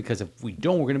dramatic statement, because if we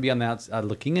don't, we're going to be on the outside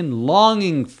looking in,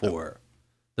 longing for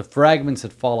the fragments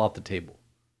that fall off the table.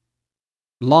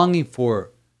 Longing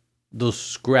for those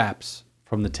scraps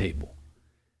from the table,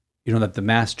 that at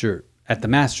the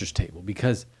master's table,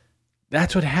 because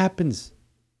that's what happens,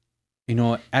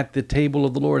 at the table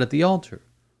of the Lord, at the altar.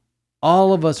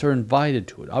 All of us are invited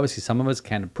to it. Obviously, some of us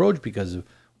can't approach because of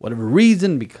whatever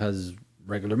reason, because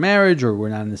regular marriage, or we're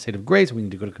not in the state of grace, we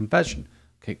need to go to confession.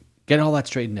 Okay, get all that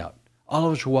straightened out. All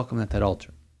of us are welcome at that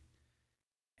altar.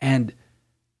 And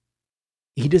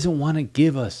he doesn't want to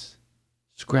give us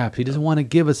scraps. He doesn't want to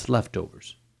give us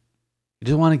leftovers. He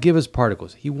doesn't want to give us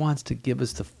particles. He wants to give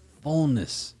us the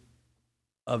fullness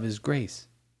of his grace.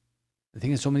 The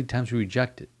thing is, so many times we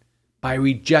reject it. By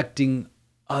rejecting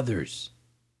others.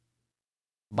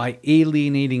 By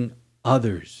alienating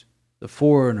others. The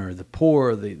foreigner, the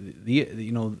poor,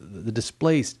 the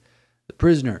displaced, the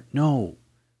prisoner. No.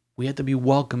 We have to be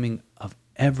welcoming of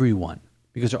everyone.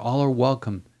 Because all are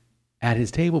welcome at his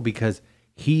table, because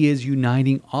he is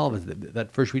uniting all of us.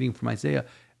 That first reading from Isaiah,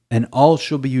 and all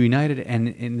shall be united and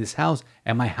in this house,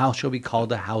 and my house shall be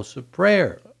called a house of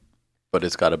prayer. But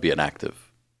it's got to be an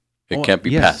active. It can't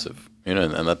be passive.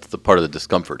 And that's the part of the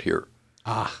discomfort here.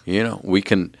 We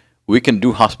can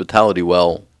do hospitality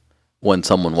well when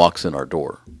someone walks in our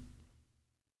door.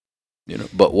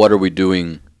 But what are we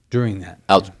doing during that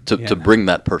to bring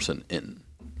that person in?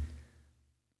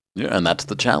 And that's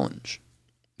the challenge.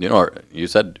 You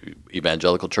said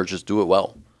evangelical churches do it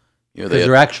well. You know, Because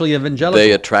they're actually evangelical.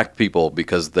 they attract people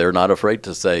because they're not afraid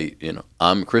to say,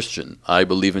 I'm Christian. I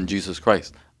believe in Jesus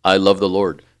Christ. I love the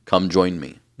Lord. Come join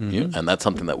me. You know, and that's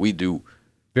something that we do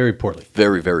very poorly.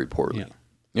 very, very poorly.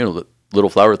 Yeah. Little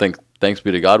Flower, thanks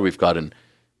be to God, we've gotten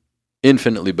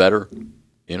infinitely better.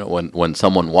 When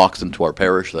someone walks into our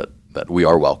parish, that we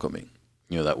are welcoming.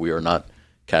 That we are not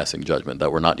casting judgment,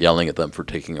 that we're not yelling at them for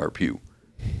taking our pew.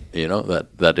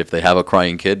 That if they have a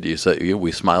crying kid,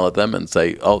 we smile at them and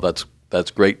say, "Oh,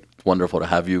 that's great. It's wonderful to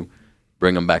have you.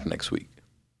 Bring them back next week."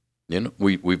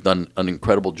 We've done an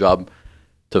incredible job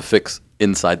to fix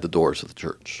inside the doors of the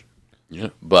church.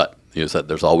 But you said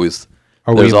there's always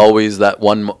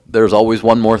one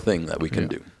more thing that we can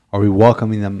do. Are we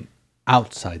welcoming them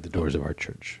outside the doors of our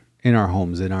church, in our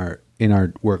homes, in our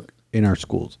work, in our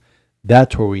schools?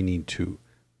 That's where we need to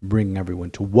bring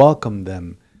everyone, to welcome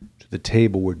them to the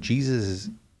table where Jesus is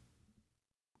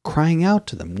crying out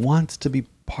to them, wants to be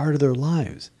part of their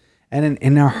lives. And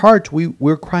in our hearts,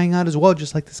 we're crying out as well,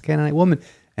 just like this Canaanite woman.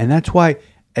 And that's why,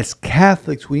 as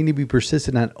Catholics, we need to be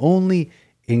persistent not only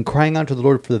in crying out to the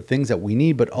Lord for the things that we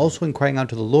need, but also in crying out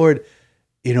to the Lord,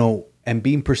 and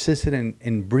being persistent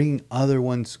in bringing other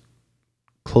ones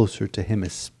closer to Him,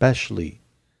 especially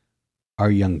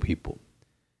our young people.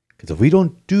 Because if we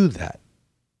don't do that,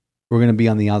 we're going to be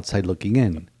on the outside looking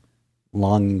in,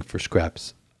 longing for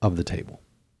scraps of the table.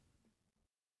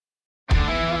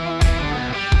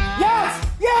 Yes!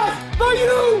 Yes! The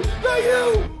you! The you!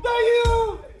 The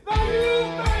you! The you,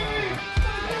 baby!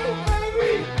 The you,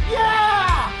 baby!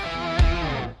 Yeah!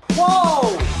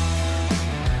 Whoa!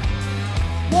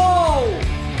 Whoa!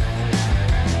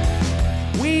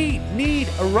 We need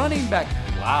a running back.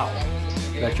 Wow.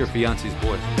 That's your fiance's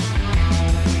boy.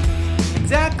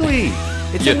 Exactly.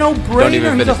 It's a Don't no-brainer.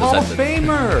 even He's a finish the Hall of sentence.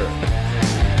 Famer.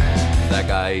 That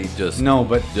guy just No,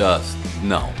 but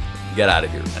no. Get out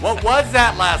of here. What was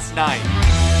that last night?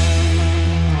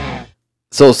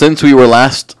 So since we were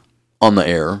last on the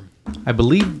air, I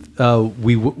believe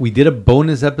we did a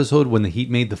bonus episode when the Heat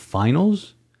made the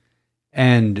finals,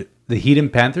 and the Heat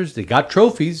and Panthers, they got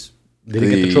trophies. They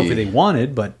didn't get the trophy they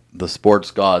wanted, but the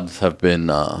sports gods have been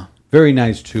very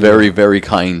nice too. very, very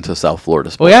kind to South Florida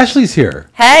Oh, sports. Ashley's here.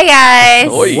 Hey guys.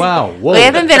 Oi. Wow. Whoa. We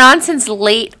haven't been on since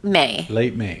late May.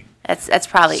 Late May. That's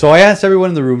probably So I asked everyone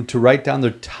in the room to write down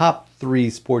their top 3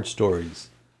 sports stories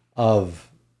of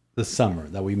the summer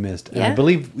that we missed. And I Yeah.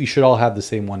 believe we should all have the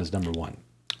same one as number 1.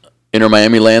 Inter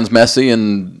Miami lands Messi,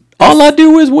 and all I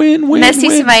do is win.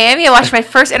 Messi to Miami. I watched my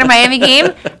first Inter Miami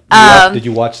game. Did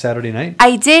you watch Saturday night?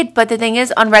 I did, but the thing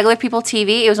is, on regular people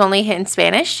TV, it was only hit in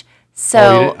Spanish. So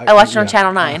Oh, you did? I watched it on Yeah.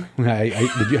 Channel 9.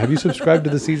 Have you subscribed to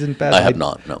the season pass? I have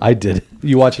not, no. I did.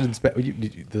 You watch it in Spanish?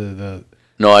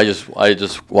 No, I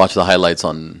just watch the highlights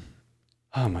on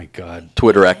Oh my God.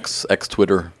 Twitter, X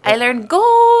Twitter. I learned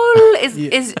goal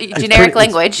is generic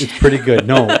language. It's pretty good.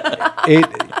 No, it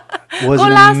was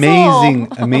an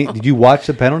Golazo. amazing. Did you watch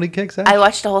the penalty kicks? Ash? I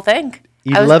watched the whole thing.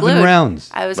 I was 11 glued.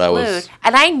 rounds. I was That glued. was-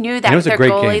 And I knew that it was a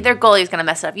great game. their goalie was going to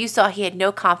mess it up. You saw he had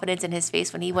no confidence in his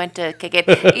face when he went to kick it.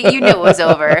 You knew it was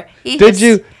over. Did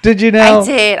you know? I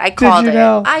did. I called you it.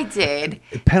 know? I did.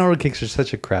 Penalty kicks are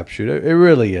such a crapshoot. It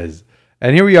really is.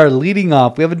 And here we are leading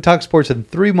off. We haven't talked sports in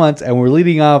 3 months, and we're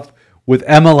leading off with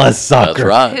MLS soccer. That's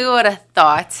right. Who would have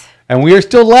thought? And we are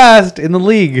still last in the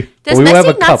league. Does but we have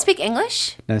a Messi not cup. speak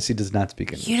English? Messi does not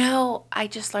speak English. You know, I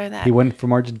just learned that. He went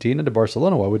from Argentina to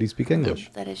Barcelona. Why would he speak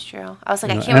English? That is true. I was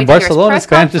like, I can't And wait in to hear his Barcelona, press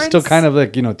Spanish is still conference. kind of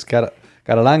like, it's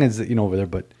Catalan is, over there,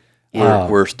 but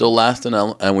We're still last in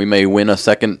and we may win a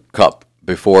second cup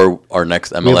before our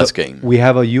next MLS game. We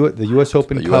have the U.S.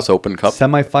 Open The Cup. US Open Cup.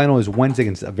 Semifinal is Wednesday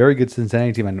against a very good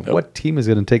Cincinnati team. And what team is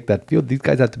going to take that field? These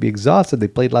guys have to be exhausted. They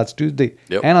played last Tuesday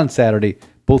Yep. and on Saturday.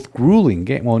 Both grueling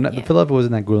game. Well, the Philadelphia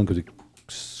wasn't that grueling because we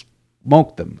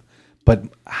smoked them. But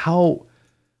how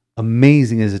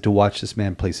amazing is it to watch this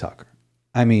man play soccer?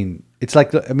 I mean, it's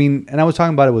like and I was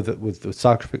talking about it with the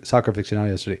soccer aficionado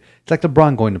yesterday. It's like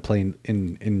LeBron going to play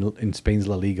in Spain's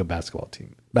La Liga basketball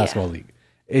league.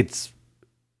 It's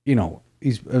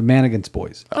he's a man against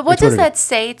boys. But what That's does it that is.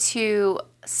 say to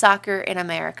soccer in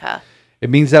America? It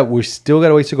means that we're still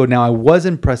got a ways to go. Now, I was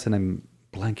impressed, and I'm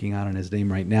blanking out on his name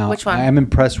right now. Which one? I am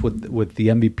impressed with the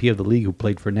MVP of the league who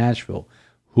played for Nashville,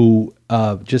 who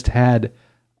just had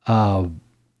an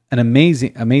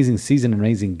amazing season,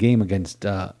 amazing game against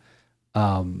Inter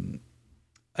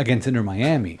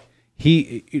Miami.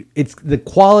 It's the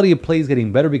quality of play is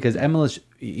getting better because MLS,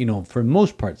 for the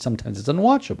most part, sometimes it's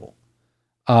unwatchable.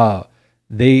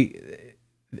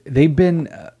 They've been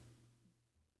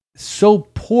so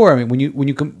poor. I mean, when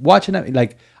you come watching that,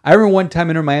 like I remember one time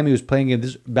Inter Miami was playing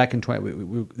this back in 20.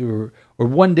 We were, or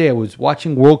one day I was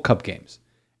watching World Cup games,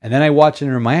 and then I watched an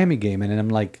Inter Miami game, and then I'm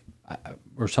like,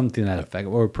 or something to that effect,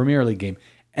 or a Premier League game,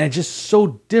 and it's just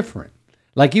so different.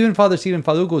 Like even Father Steve and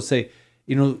Father Hugo say,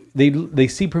 they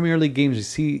see Premier League games, they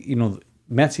see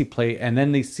Messi play, and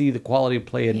then they see the quality of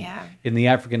play in the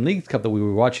African League Cup that we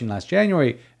were watching last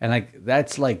January, and like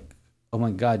that's like, oh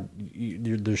my God,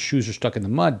 their shoes are stuck in the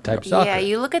mud type soccer. Yeah,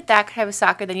 you look at that type of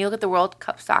soccer, then you look at the World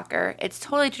Cup soccer. It's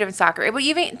totally different soccer. But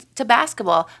even to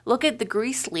basketball, look at the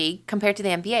Greece League compared to the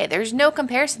NBA. There's no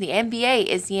comparison. The NBA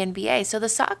is the NBA. So the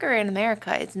soccer in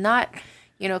America is not,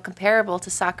 comparable to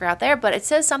soccer out there. But it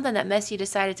says something that Messi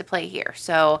decided to play here.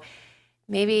 So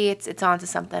maybe it's on to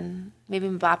something. Maybe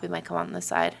Mbappe might come on this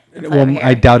side. Well,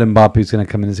 I doubt Mbappe's going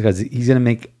to come in this because he's going to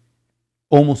make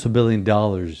almost $1 billion.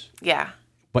 Yeah.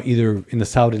 But either in the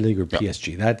Saudi League or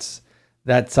PSG.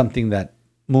 That's something that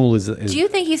Mool is. Do you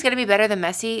think he's going to be better than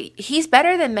Messi? He's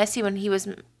better than Messi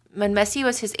when Messi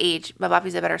was his age.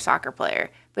 Mbappe's a better soccer player.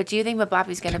 But do you think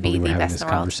Mbappe's going to be the best in the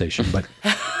world? Conversation, but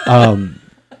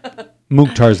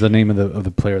Mukhtar is the name of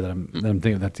the player that I'm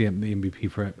thinking of. That's the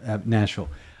MVP for Nashville.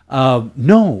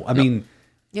 No, I mean,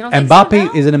 you don't think Mbappe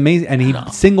so, is an amazing, and he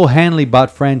single-handedly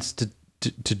bought France to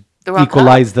World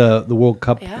equalize the World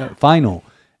Cup Yeah. final.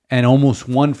 And almost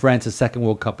won France a second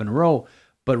World Cup in a row.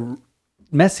 But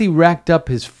Messi racked up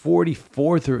his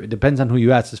 44th, or it depends on who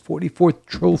you ask, his 44th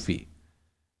trophy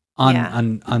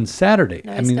on Saturday.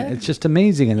 No, I mean, good. it's just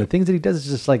amazing. And the things that he does is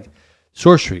just like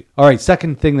sorcery. All right,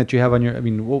 second thing that you have on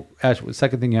your, Ash,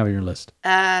 second thing you have on your list.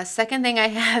 Second thing I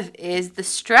have is the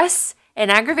stress and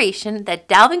aggravation that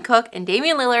Dalvin Cook and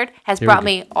Damian Lillard has brought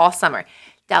me all summer.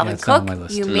 Dalvin it's not on my Cook,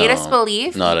 list. you made us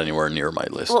believe. Not anywhere near my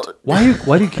list. Well,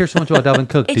 Why do you care so much about Dalvin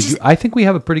Cook? I think we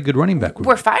have a pretty good running back.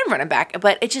 we're fine running back,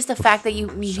 but it's just the fact that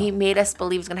he made us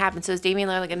believe it's going to happen. So is Damian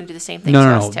Lillard going to do the same thing to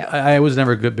us too? I was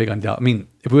never big on Dalvin. I mean,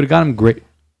 if we would have got him, great.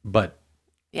 But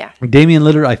Yeah. Damian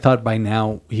Lillard, I thought by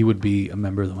now he would be a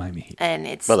member of the Miami Heat. And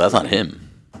it's But that's not him.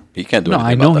 He can't do No,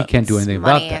 anything I know about he that. can't do anything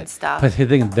money about and that. stuff. But the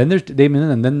thing, then there's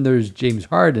Damian, and then there's James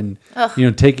Harden.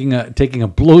 Taking a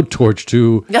blowtorch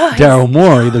to Daryl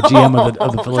Morey, the GM of the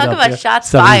Talk Philadelphia about shots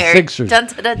fired. 76ers. Dun,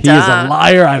 dun, dun, He is a dun.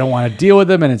 liar. I don't want to deal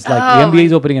with him. And it's like Oh, the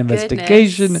NBA's my opening an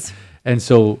investigation. goodness. And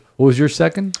so, what was your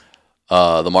second?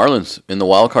 The Marlins in the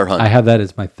wild card hunt, I have that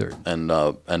as my third. and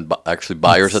actually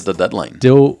buyers at the deadline.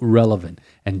 Still relevant.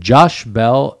 And Josh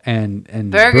Bell and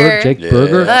Burger. Jake Yeah.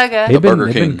 Burger, Burger. they've The Burger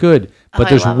been King. good. But I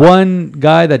there's love one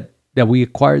guy that we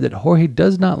acquired that Jorge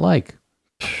does not like.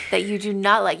 that you do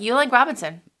not like. You like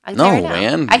Robinson. I can No, tell you right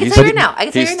now. man. I can He's- tell you right now. I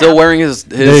can tell you He's right still now. wearing his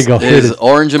There you go. Here it is.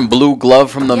 orange and blue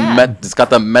glove from the Yeah. Met. It's got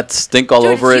the Met stink all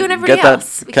Dude, over it's it. you and everybody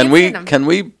else. We Can can't we? stand him. Can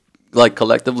we like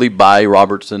collectively buy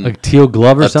Robertson? Like teal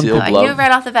glove or A something. teal I glove. knew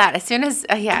right off the bat. As soon as,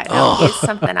 it's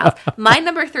something else. My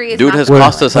number 3 is Dude not has the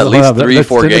cost us Marlins. at least Hold on, 3 or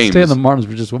 4 let's games. stay on the Marlins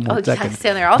for just one more Oh, yeah, second. stay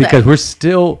on there all day. Because we're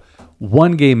still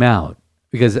one game out.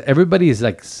 Because everybody is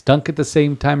like stunk at the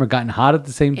same time or gotten hot at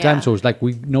the same time. Yeah. So it's like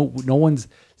no one's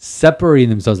separating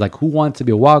themselves. Like who wants to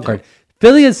be a wild card?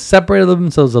 Philly has separated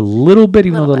themselves a little bit,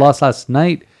 even though they lost last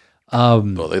night. Well,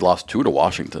 they lost 2 to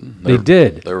Washington. They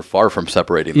did. They were far from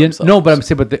separating Yeah, themselves. no, but I'm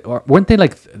saying, weren't they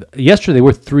like yesterday? They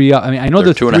were 3 up. I mean, I know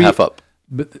They're they're 2.5 up.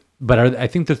 but I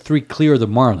think they're 3 clear of the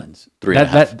Marlins.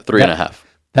 3.5. 3.5.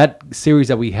 That series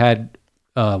that we had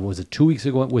was it 2 weeks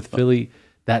ago with Philly?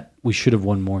 That we should have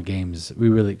won more games. We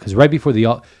really because right before the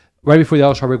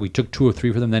All-Star break, we took 2 or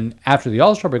 3 for them. Then after the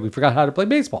All-Star break, we forgot how to play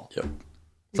baseball. Yep.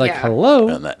 It's like Yeah. hello.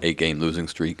 And that 8-game losing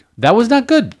streak. That was not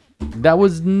good. That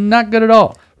was not good at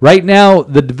all. Right now,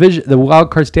 the wild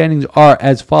card standings are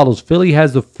as follows. Philly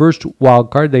has the first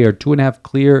wild card. They are 2.5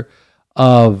 clear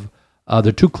of.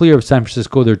 They're 2 clear of San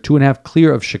Francisco. They're 2.5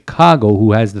 clear of Chicago,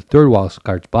 who has the third wild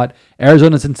card spot.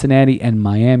 Arizona, Cincinnati, and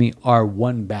Miami are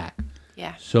 1 back.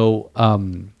 Yeah. So,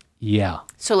 yeah.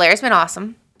 Solair's been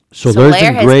awesome. Solaire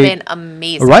Solaire has great. been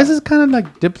amazing. Rice has kind of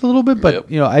like dipped a little bit,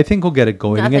 but Yep. I think we'll get it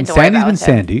going Nothing again. to worry Sandy's about been with him.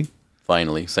 Sandy.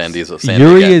 Finally, Sandy's a Sandy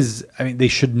Yuri again. is. I mean, they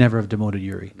should never have demoted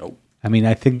Yuri. Nope. I mean,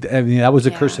 that was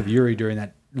a curse Yeah. of Yuri during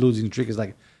that losing streak. Is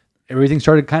like everything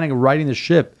started kind of riding the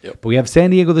ship. Yep. But we have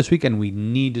San Diego this weekend. We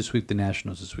need to sweep the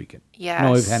Nationals this weekend. No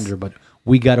Yes. ifs, but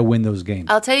we got to win those games.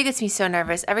 I'll tell you, it gets me so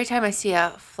nervous every time I see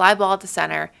a fly ball at the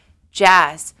center.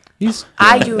 Jazz. He's,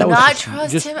 I do that was not just-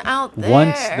 trust just him out there.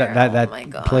 Once that Oh my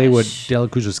play with gosh. De La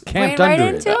Cruz was Ran camped right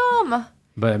under into it. him.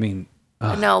 But I mean,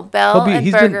 No, Bell and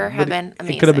he's Berger been- have but been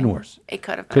amazing. It could have been worse. It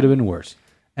could have been. Could have been worse.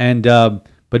 And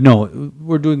but no,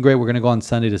 we're doing great. We're gonna go on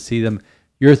Sunday to see them.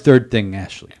 Your third thing,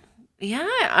 Ashley. Yeah,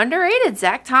 underrated.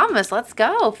 Zach Thomas. Let's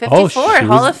go. 54 she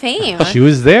Hall was- of Fame. She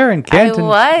was there in Canton.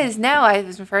 I was. No, it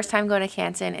was my first time going to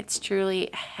Canton. It's truly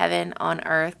heaven on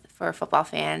earth for football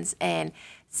fans. And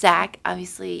Zach,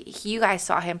 obviously, you guys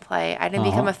saw him play. I didn't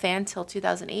become a fan till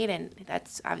 2008, and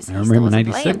that's obviously I he remember still him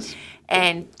in wasn't playing. 96.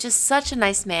 And just such a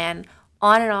nice man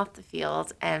on and off the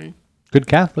field, and Good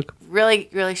Catholic. really,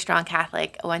 really strong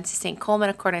Catholic. I went to St. Coleman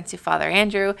according to Father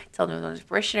Andrew, told me one of his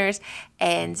parishioners.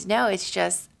 And no, it's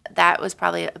just, that was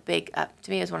probably a big,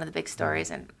 to me, it was one of the big stories.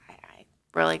 And I'm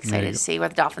really excited to see where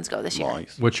the Dolphins go this year.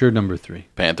 Nice. What's your number 3?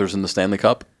 Panthers in the Stanley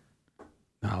Cup.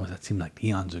 Oh, that seemed like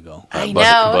eons ago. I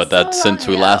know. But that's so since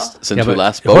we long last ago. since we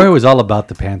last Jorge spoke. was all about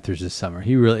the Panthers this summer.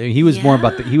 He was more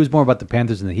about the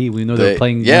Panthers than the Heat. We know they were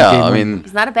playing. Yeah, game I on- mean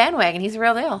He's not a bandwagon. He's a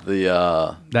real deal.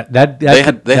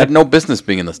 the they had no business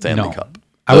being in the Stanley No. Cup.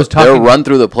 I was Their talking- run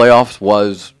through the playoffs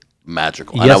was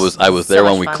magical, and Yes. I was So there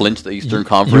much when we fun. clinched the Eastern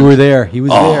Conference. You were there. He was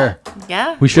there.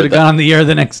 Yeah. We should have With gone on the air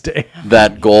the next day.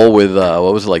 That goal with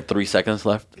what was it, like 3 seconds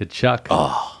left? Good Chuck.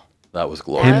 That was Him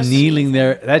glorious. kneeling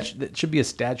there. That should be a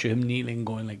statue. Him kneeling,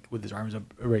 going like with his arms up,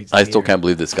 raised. I still can't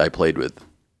believe this guy played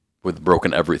with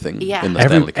broken everything Yeah. in the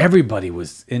Stanley Cup. Everybody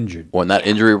was injured. When that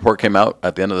injury report came out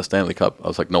at the end of the Stanley Cup, I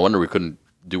was like, no wonder we couldn't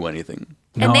do anything.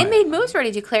 And they No, made moves already.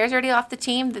 Duclair's already off the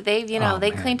team. That they've, they man.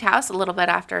 cleaned house a little bit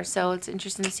after. So it's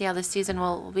interesting to see how this season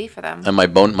will be for them. And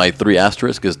my 3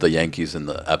 asterisk is the Yankees in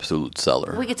the absolute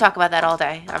cellar. We could talk about that all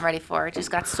day. I'm ready for it.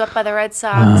 Just got swept by the Red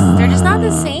Sox. They're just not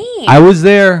the same. I was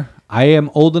there. I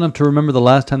am old enough to remember the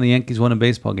last time the Yankees won a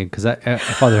baseball game because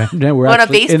Father we're Won a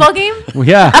actually baseball game? Well,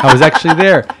 yeah, I was actually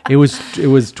there. It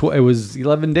was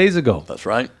 11 days ago. That's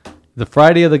right. The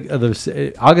Friday of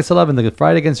the August 11th, the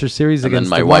Friday against their series And then against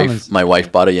my the wife Marlins. my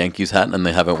wife bought a Yankees hat, and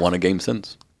they haven't won a game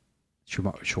since. It's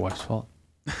your wife's fault.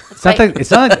 It's It's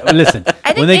not like listen.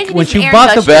 I think Angie when needs she an bought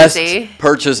Aaron the Judge Best jersey.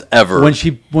 purchase ever. when she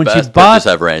Best bought purchase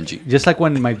ever, Angie. just like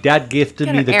when my dad gifted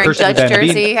Got me an the Aaron Curse of the Judge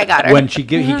Bambino. jersey. I got her. When he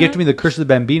gifted me the Curse of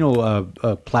the Bambino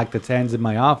plaque that stands in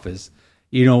my office,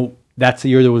 that's the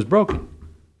year that was broken.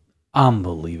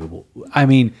 Unbelievable. I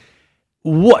mean,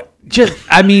 what? George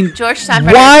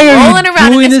Steinbrenner why are rolling you around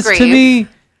in doing his this to grave. me?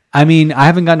 I mean, I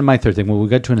haven't gotten to my third thing. Well, we'll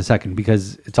get to it in a second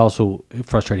because it's also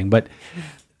frustrating. But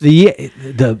the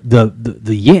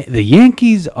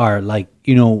Yankees are like,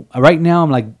 right now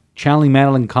I'm like channeling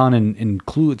Madeline Kahn and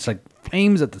Clue. It's like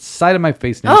flames at the side of my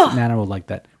face. Nana will like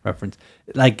that reference.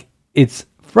 Like it's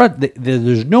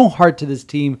there's no heart to this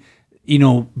team.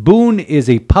 Boone is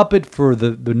a puppet for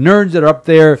the nerds that are up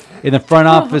there in the front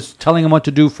office telling them what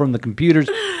to do from the computers.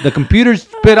 The computers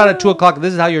spit out at 2:00.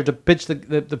 This is how you're to pitch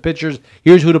the pitchers.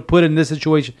 Here's who to put in this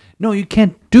situation. No, you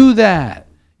can't do that.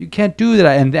 You can't do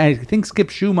that. And I think Skip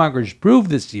Schumacher's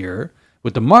proved this year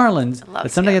with the Marlins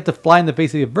that sometimes you have to fly in the face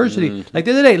of the adversity. Like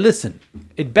the other day, listen,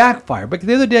 it backfired. But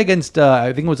the other day against,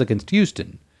 I think it was against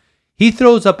Houston, he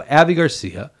throws up Avi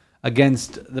Garcia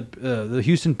against the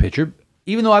Houston pitcher.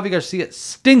 Even though Avi Garcia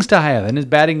stinks to high heaven, is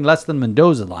batting less than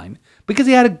Mendoza line because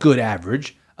he had a good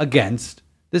average against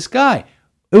this guy.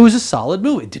 It was a solid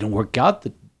move. It didn't work out.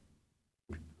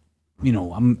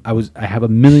 I have a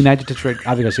million adjectives for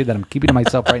Avi Garcia that I'm keeping to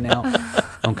myself right now.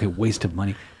 Okay, waste of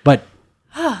money. But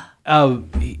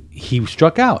he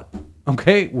struck out.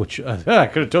 Okay, which I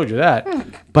could have told you that.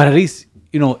 But at least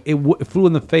it flew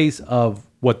in the face of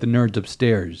what the nerds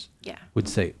upstairs would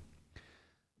say.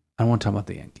 I don't want to talk about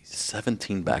the Yankees.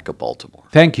 17 back of Baltimore.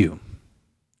 Thank you.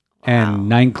 And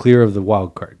 9 clear of the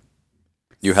wild card.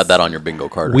 You had that on your bingo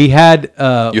card. We had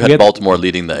you had Baltimore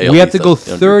leading the AL. We have to go East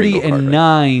on your bingo 30 and card, right?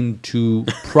 9 to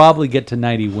probably get to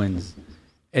 90 wins.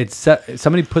 It's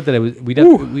somebody put that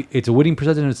it's a winning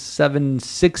percentage of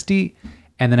 760,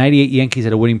 and the 98 Yankees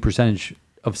had a winning percentage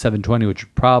of 720,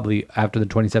 which probably after the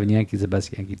 27 Yankees, the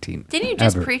best Yankee team. Didn't you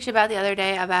just ever. preach about the other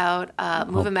day about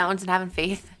moving mountains and having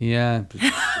faith? Yeah.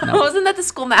 Wasn't that the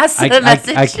school message?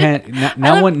 I can't.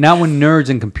 Now when nerds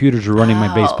and computers are running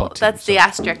my baseball team. That's the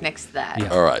asterisk next to that. Yeah.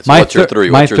 All right. So what's your 3?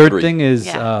 My What's your third 3? thing is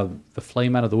Yeah. the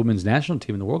flame out of the women's national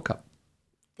team in the World Cup.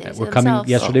 Did it to We're coming. themselves.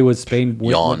 Yesterday was Spain.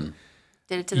 Yawn.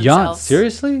 Did it to Yawn. themselves.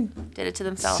 Seriously? Did it to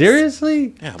themselves.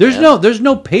 Seriously? Yeah, there's man.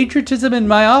 no patriotism in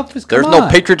my office. Come There's on. no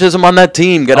patriotism on that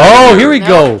team. Get out Oh, of here we No,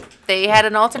 go. They had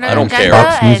an alternate I don't agenda, care.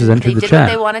 Fox News has and entered they the did chat.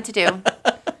 what they wanted to do.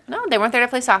 No, they weren't there to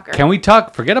play soccer. Can we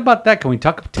talk? Forget about that. Can we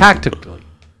talk tactically?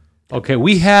 Okay,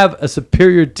 we have a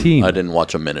superior team. I didn't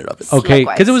watch a minute of it. Okay,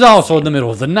 Likewise. because it was also in the middle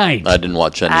of the night. I didn't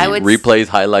watch any I would replays,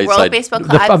 highlights. World I Baseball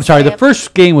Club. I'm sorry. The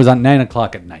first game was on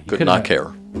 9:00 at night. You could couldn't- not care.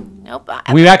 Nope.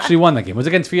 We actually won that game. It was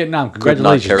against Vietnam.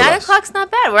 Congratulations. care. 9 less. o'clock's not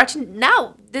bad. We're watching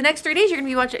now. The next 3 days, you're going to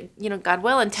be watching, God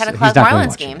willing, 10 He's o'clock not gonna Marlins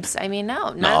watch it. games. I mean, no,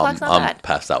 9 No, o'clock's not I'm bad.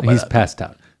 passed out by He's that. passed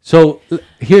out. So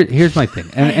here's my thing,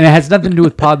 and it has nothing to do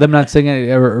with them not saying it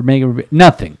or making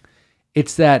nothing.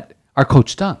 It's that our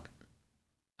coach stunk.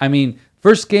 I mean,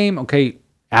 first game, okay,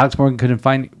 Alex Morgan couldn't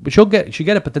find, but she'll get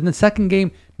it. But then the second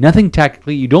game, nothing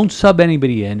tactically. You don't sub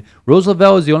anybody in. Rose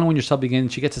Lavelle is the only one you're subbing in.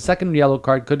 She gets a second yellow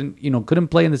card. Couldn't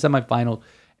play in the semifinal,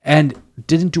 and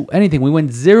didn't do anything. We went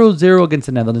 0-0 against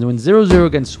the Netherlands. We went 0-0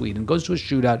 against Sweden. Goes to a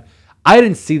shootout. I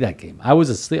didn't see that game. I was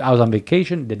asleep. I was on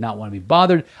vacation. Did not want to be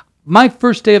bothered. My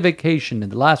first day of vacation in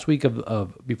the last week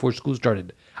of before school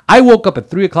started, I woke up at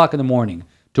 3:00 in the morning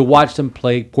to watch them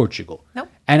play Portugal. Nope.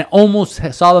 And almost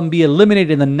saw them be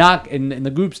eliminated in the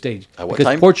group stage. At what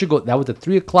because time? Portugal, that was at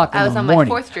 3:00 I in was the on my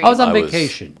morning. fourth dream. I was on I was-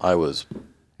 vacation. I was.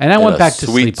 And I in went a back to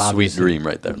sweet, sleep, obviously. sweet dream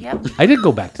right there. Yep. I did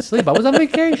go back to sleep. I was on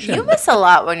vacation. You miss a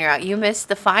lot when you're out. You missed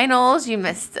the finals. You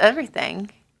missed everything.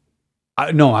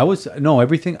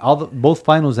 Everything. Both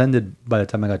finals ended by the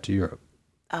time I got to Europe.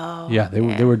 Oh. Yeah, they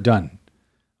were done.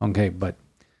 Okay, but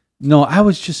no, I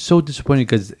was just so disappointed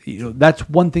because that's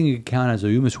one thing you can count as a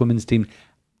U.S. women's team.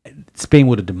 Spain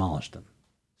would have demolished them.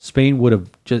 Spain would have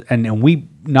just and we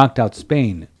knocked out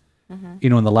Spain.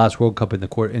 In the last World Cup in I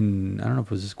don't know if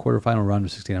it was this quarterfinal round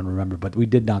of 16, I don't remember, but we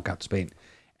did knock out Spain.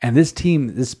 And this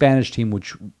Spanish team,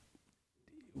 which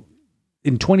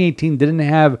in 2018 didn't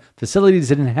have facilities,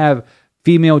 didn't have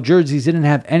female jerseys, didn't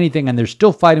have anything, and they're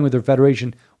still fighting with their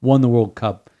federation, won the World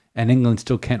Cup, and England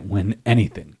still can't win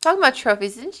anything. Talking about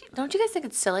trophies, don't you guys think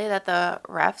it's silly that the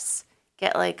refs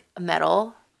get like a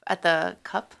medal at the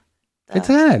cup? It's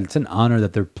an honor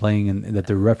that they're playing and that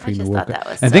they're refereeing the just World thought Cup.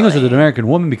 that was And the thing was with silly. an American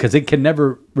woman because they can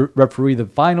never referee the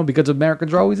final because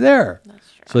Americans are always there.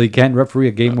 That's true. So you can't referee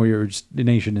a game where your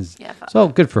nation is. Yeah, so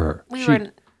good for her. We She- were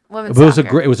in women's But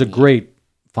soccer. it was a great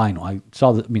final. I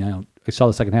saw the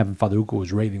second half, and Father Uko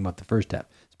was raving about the first half.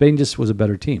 Spain just was a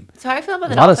better team. So how are you feeling about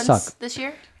the A lot of Dolphins suck. this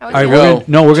year? How All right, you we're feeling? gonna-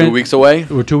 no, we're 2 gonna- weeks away.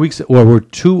 We're 2 weeks. Well, we're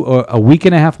a week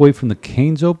and a half away from the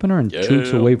Canes opener, and 2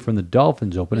 weeks Yeah. away from the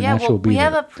Dolphins opener. Yeah, and well, will be we there.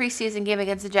 have a preseason game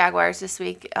against the Jaguars this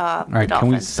week. All right, can we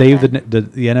Dolphins, save okay.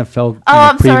 the NFL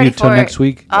I'm so ready preview till for next it.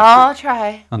 week? I'll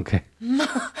try. Okay.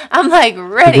 I'm like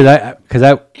ready.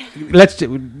 Let's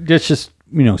just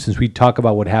since we talk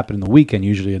about what happened in the weekend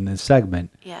usually in this segment.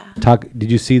 Yeah.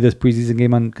 Did you see this preseason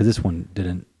game on? Because this one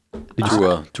didn't. Did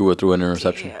you? Tua threw an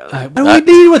interception. What do we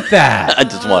need with that? I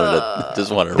just wanted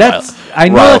to That's rile, I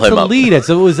know rile that's him a up. lead. It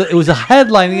was a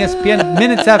headline in ESPN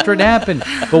minutes after it happened.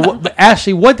 But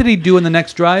Ashley, what did he do in the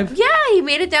next drive? Yeah, he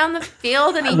made it down the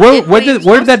field and he Where did what he was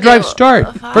did that supposed drive to do.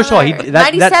 start? First of all,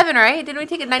 97, right? Didn't we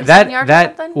take a 97 yard or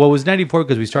something? Well, it was 94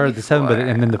 because we started at the 7, but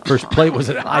and then the first play was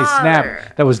a high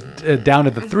snap that was down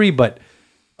at the 3. But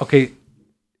okay,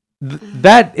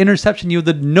 that interception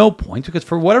yielded no points because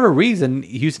for whatever reason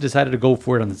Houston decided to go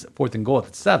for it on the 4th and goal at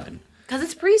the 7. Because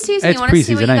it's preseason. It's You want to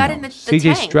see what preseason. you I got know. in the CJ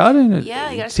tank. Stroud.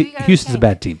 Yeah, you got to see what you got in the Houston's a tank.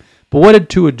 bad team. But what did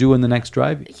Tua do in the next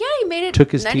drive? Yeah, he made it.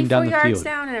 Took his team 94 down the yards field.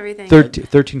 down and everything.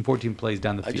 13, 14 plays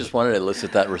down the I field. just wanted to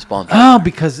elicit that response. Oh,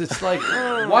 because it's like,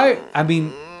 why? I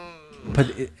mean,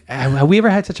 but have we ever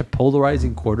had such a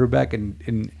polarizing quarterback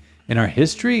in our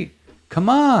history? Come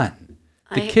on,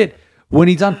 the kid. When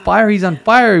he's on fire, he's on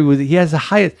fire. He has the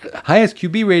highest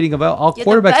QB rating of all You're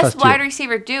quarterbacks the last best wide year.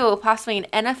 receiver duo possibly in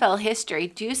NFL history.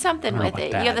 Do something with about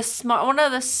it. that. You have one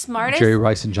of the smartest. Jerry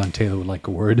Rice and John Taylor would like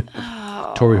a word.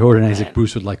 Torrey Horton and Isaac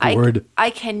Bruce would like a word.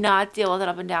 I cannot deal with an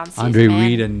up and down season. Andre man.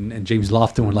 Reed and James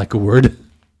Lofton would like a word.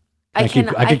 I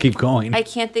could keep going. I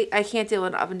can't deal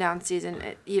with an up and down season.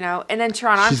 And then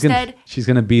Teron Armstead. She's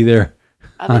gonna be there.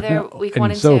 I'll be there week in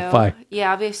 1 and SoFi. 2.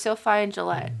 Yeah, I'll be at SoFi and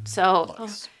Gillette. So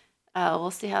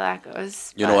we'll see how that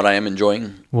goes. You know what I am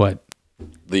enjoying? What?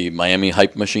 The Miami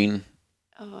hype machine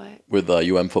What? with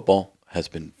UM football has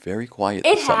been very quiet.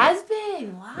 It this summer, has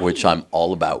been. Why? which I'm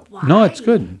all about No, it's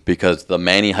good. because the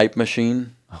Manny hype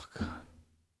machine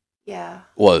Yeah.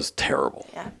 was terrible.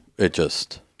 Yeah. It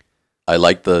just, I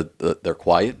like they're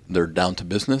quiet, they're down to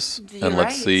business, You're and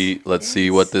let's right. see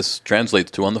what this translates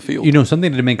to on the field.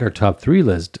 Something to make our top 3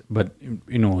 list, but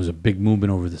it was a big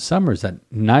movement over the summer is that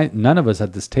none of us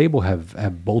at this table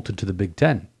have bolted to the Big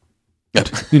Ten, or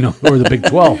the Big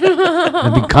 12.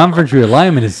 The big conference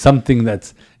realignment is something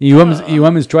that's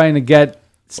UM is trying to get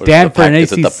Stanford and ACC.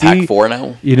 Is it the Pac-4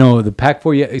 now? The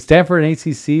Pac-4, yeah, Stanford and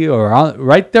ACC are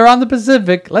right there on the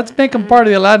Pacific. Let's make them part of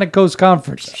the Atlantic Coast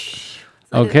Conference.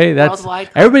 Okay, that's worldwide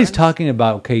everybody's conference. talking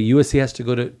about. Okay, USC has to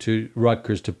go to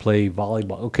Rutgers to play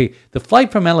volleyball. Okay, the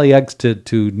flight from LAX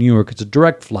to New York, it's a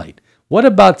direct flight. What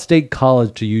about State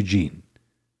College to Eugene?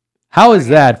 How is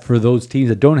that for those teams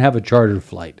that don't have a charter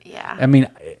flight? Yeah. I mean,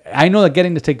 I know that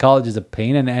getting to State College is a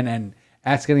pain, and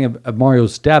asking a Mario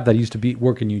staff that used to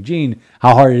work in Eugene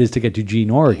how hard it is to get to Eugene,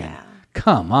 Oregon. Yeah.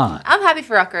 Come on. I'm happy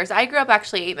for Rutgers. I grew up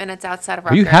actually 8 minutes outside of Are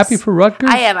Rutgers. you happy for Rutgers?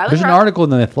 I am. There's an article in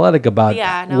the Athletic about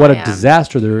what a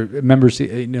disaster their members,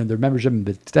 their membership in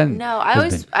the Big Ten. No, I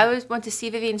always went to see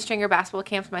Vivian Stringer basketball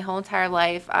camps my whole entire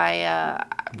life.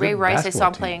 Ray Rice, I saw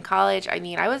him play in college. I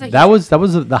mean, I was that was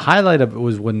the highlight of it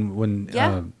was when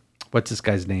what's this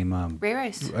guy's name? Ray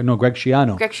Rice. No, Greg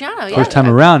Schiano. Greg Schiano. Yeah. First time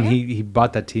around, he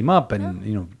brought that team up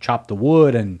and chopped the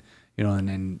wood and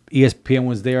then ESPN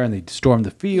was there and they stormed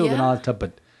the field and all that stuff.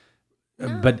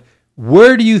 But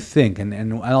where do you think,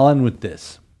 and I'll end with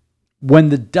this, when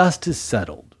the dust is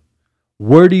settled,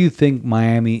 where do you think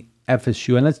Miami,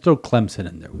 FSU, and let's throw Clemson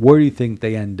in there, where do you think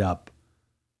they end up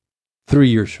 3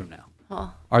 years from now?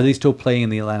 Oh. Are they still playing in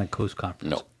the Atlantic Coast Conference?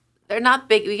 No. They're not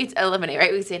big. We can eliminate,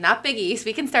 right? We can say not Big East.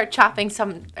 We can start chopping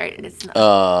some. Right? It's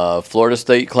not. Florida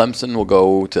State, Clemson will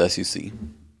go to SEC.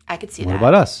 I could see What that.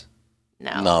 about us?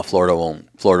 No, Florida won't.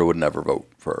 Florida would never vote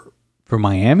for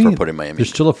Miami? For putting Miami They're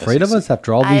still in afraid of SEC. us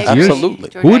after all these I years? agree. Absolutely.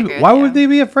 George, Why would they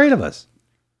be afraid of us?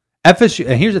 FSU,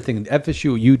 and here's the thing,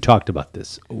 FSU, you talked about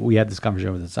this. We had this conversation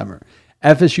over the summer.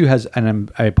 FSU has,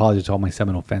 and I apologize to all my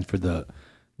Seminole fans for the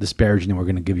disparaging that we're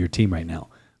going to give your team right now,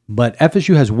 but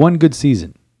FSU has one good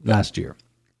season last year,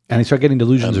 and they start getting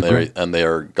delusions of great. And they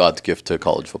are God's gift to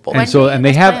college football. And so, and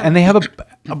they have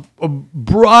a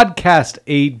broadcast,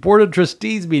 a board of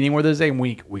trustees meeting where they're saying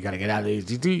we got to get out of the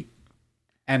ACC,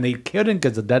 and they couldn't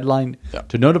because the deadline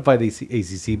to notify the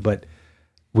ACC. But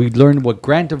we learned what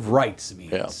grant of rights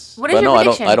means. Yeah. What is your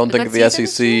prediction? I don't A think good the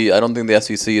season SEC. I don't think the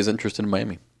SEC is interested in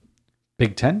Miami.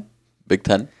 Big Ten. Big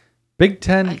Ten. Big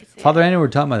Ten. I can see Father Andrew, we're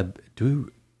talking about.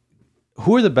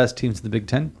 Who are the best teams in the Big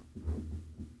Ten?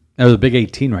 They're the Big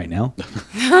 18 right now.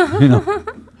 Who's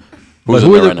But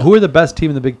in there right now? who are the best team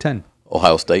in the Big Ten?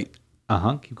 Ohio State,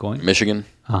 Keep going. Michigan,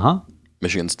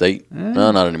 Michigan State.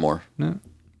 No, not anymore. No.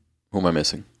 Who am I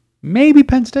missing? Maybe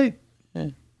Penn State. Yeah,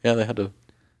 they had a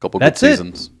couple That's good it.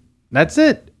 seasons. That's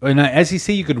it. In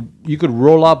SEC, you could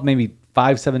roll up maybe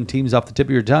 5-7 teams off the tip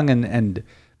of your tongue, and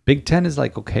Big Ten is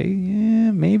like, okay,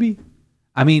 yeah, maybe.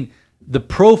 I mean, the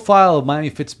profile of Miami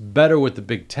fits better with the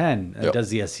Big Ten than does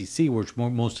the SEC, which are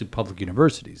mostly public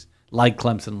universities like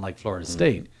Clemson, like Florida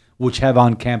State, which have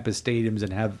on-campus stadiums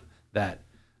and have that.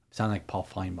 Sound like Paul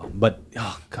Feinbaum, but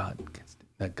oh god,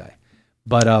 that guy.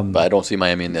 But I don't see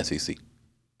Miami in the SEC.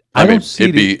 I don't see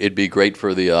it'd be great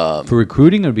for the for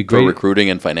recruiting. It would be for great. recruiting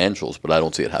and financials, but I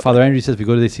don't see it happening. Father Andrew says if we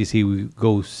go to the SEC, we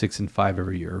go 6-5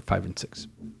 every year, or 5-6,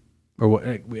 or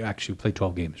what? We actually play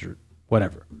 12 games, or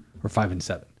whatever, or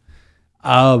 5-7.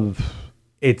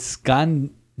 It's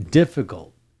gotten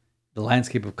difficult, the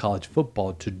landscape of college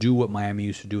football, to do what Miami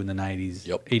used to do in the 90s,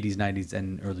 80s, 90s,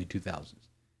 and early 2000s.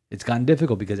 It's gotten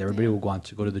difficult because everybody will want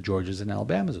to go to the Georgias and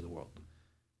Alabamas of the world.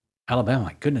 Alabama,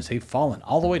 my goodness, they've fallen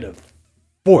all the way to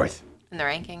 4th. in the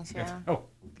rankings. Yeah. Oh,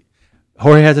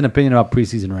 Jorge has an opinion about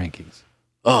preseason rankings.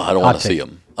 Oh, I don't want to see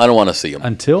him. I don't want to see him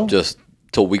Until? just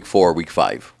till week 4, week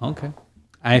 5. Okay.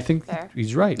 I think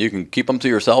he's right. You can keep them to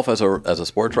yourself as a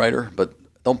sports writer, but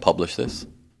don't publish this.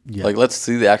 Yeah. Like, let's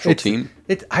see the actual team.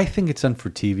 I think it's done for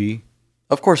TV.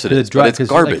 Of course it is, but it's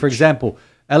garbage. Like, for example,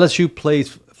 LSU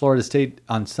plays Florida State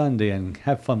on Sunday, and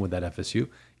have fun with that, FSU,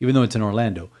 even though it's in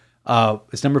Orlando.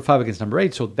 It's number 5 against number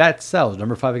 8, so that sells.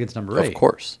 Number 5 against number 8. Of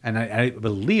course. And I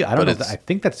believe, I don't know, I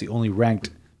think that's the only ranked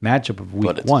matchup of week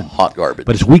But it's 1. hot garbage.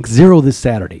 But it's week 0 this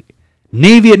Saturday.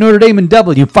 Navy at Notre Dame in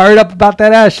Dublin. You fired up about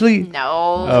that, Ashley?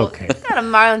 No. Okay. Got a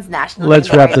Marlins national. Let's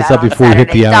game wrap going this on up before we hit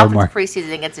the Saturday. hour Dolphins mark.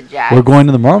 preseason against the Jags. We're going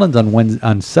to the Marlins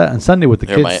on Sunday with the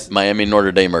Here, kids. Miami and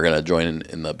Notre Dame are going to join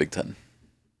in the Big Ten.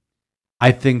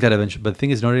 I think that eventually, but the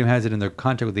thing is, Notre Dame has it in their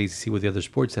contract with the ACC with the other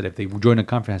sports that if they join a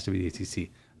conference, it has to be the ACC.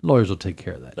 Lawyers will take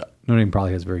care of that. Yeah. Notre Dame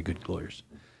probably has very good lawyers.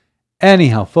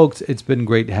 Anyhow, folks, it's been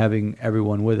great having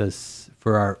everyone with us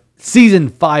for our season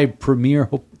 5 premiere.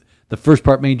 Hope the first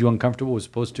part made you uncomfortable. Was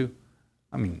supposed to.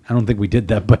 I mean, I don't think we did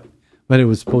that, but it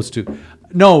was supposed to.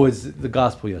 No, it was the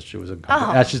gospel yesterday was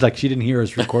uncomfortable. Oh. That's just like she didn't hear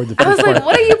us record the I first was like, part.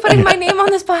 what are you putting my name on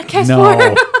this podcast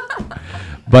No. for?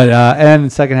 But and in the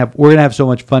second half, we're gonna have so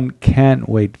much fun. Can't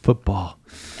wait. Football.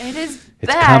 It is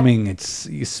It's bad. coming.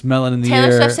 You smell it in the Taylor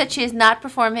air. Swift said she is not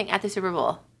performing at the Super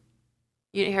Bowl.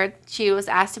 You heard she was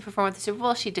asked to perform at the Super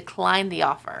Bowl. She declined the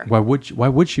offer. Why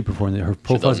would she perform? Her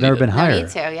profile's doesn't never need been it. No higher. need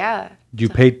to, yeah. Do you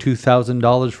pay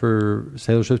 $2,000 for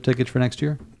Taylor Swift tickets for next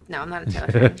year? No, I'm not a Taylor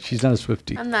fan. She's not a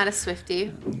Swiftie. I'm not a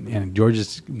Swiftie. And George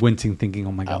is wincing, thinking,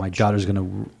 "Oh my God, my daughter's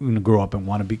gonna grow up and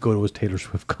want to go to a Taylor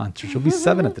Swift concert." She'll be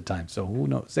 7 at the time, so who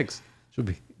knows? 6. She'll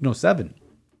be 7.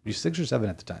 Be 6 or 7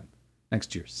 at the time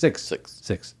next year. 6.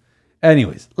 6.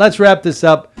 Anyways, let's wrap this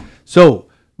up. So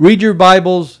read your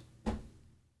Bibles.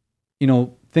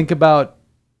 Think about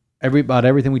about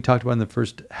everything we talked about in the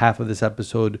first half of this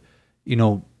episode, you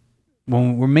know,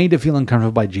 when we're made to feel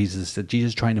uncomfortable by Jesus, that Jesus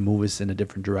is trying to move us in a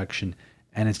different direction,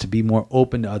 and it's to be more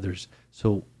open to others.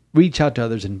 So reach out to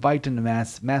others, invite them to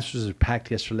Mass. Masters are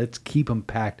packed yesterday. Let's keep them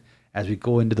packed as we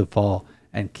go into the fall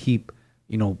and keep,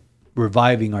 you know,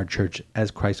 reviving our church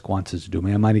as Christ wants us to do.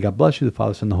 May Almighty God bless you, the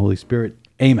Father, Son, and the Holy Spirit.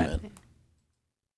 Amen.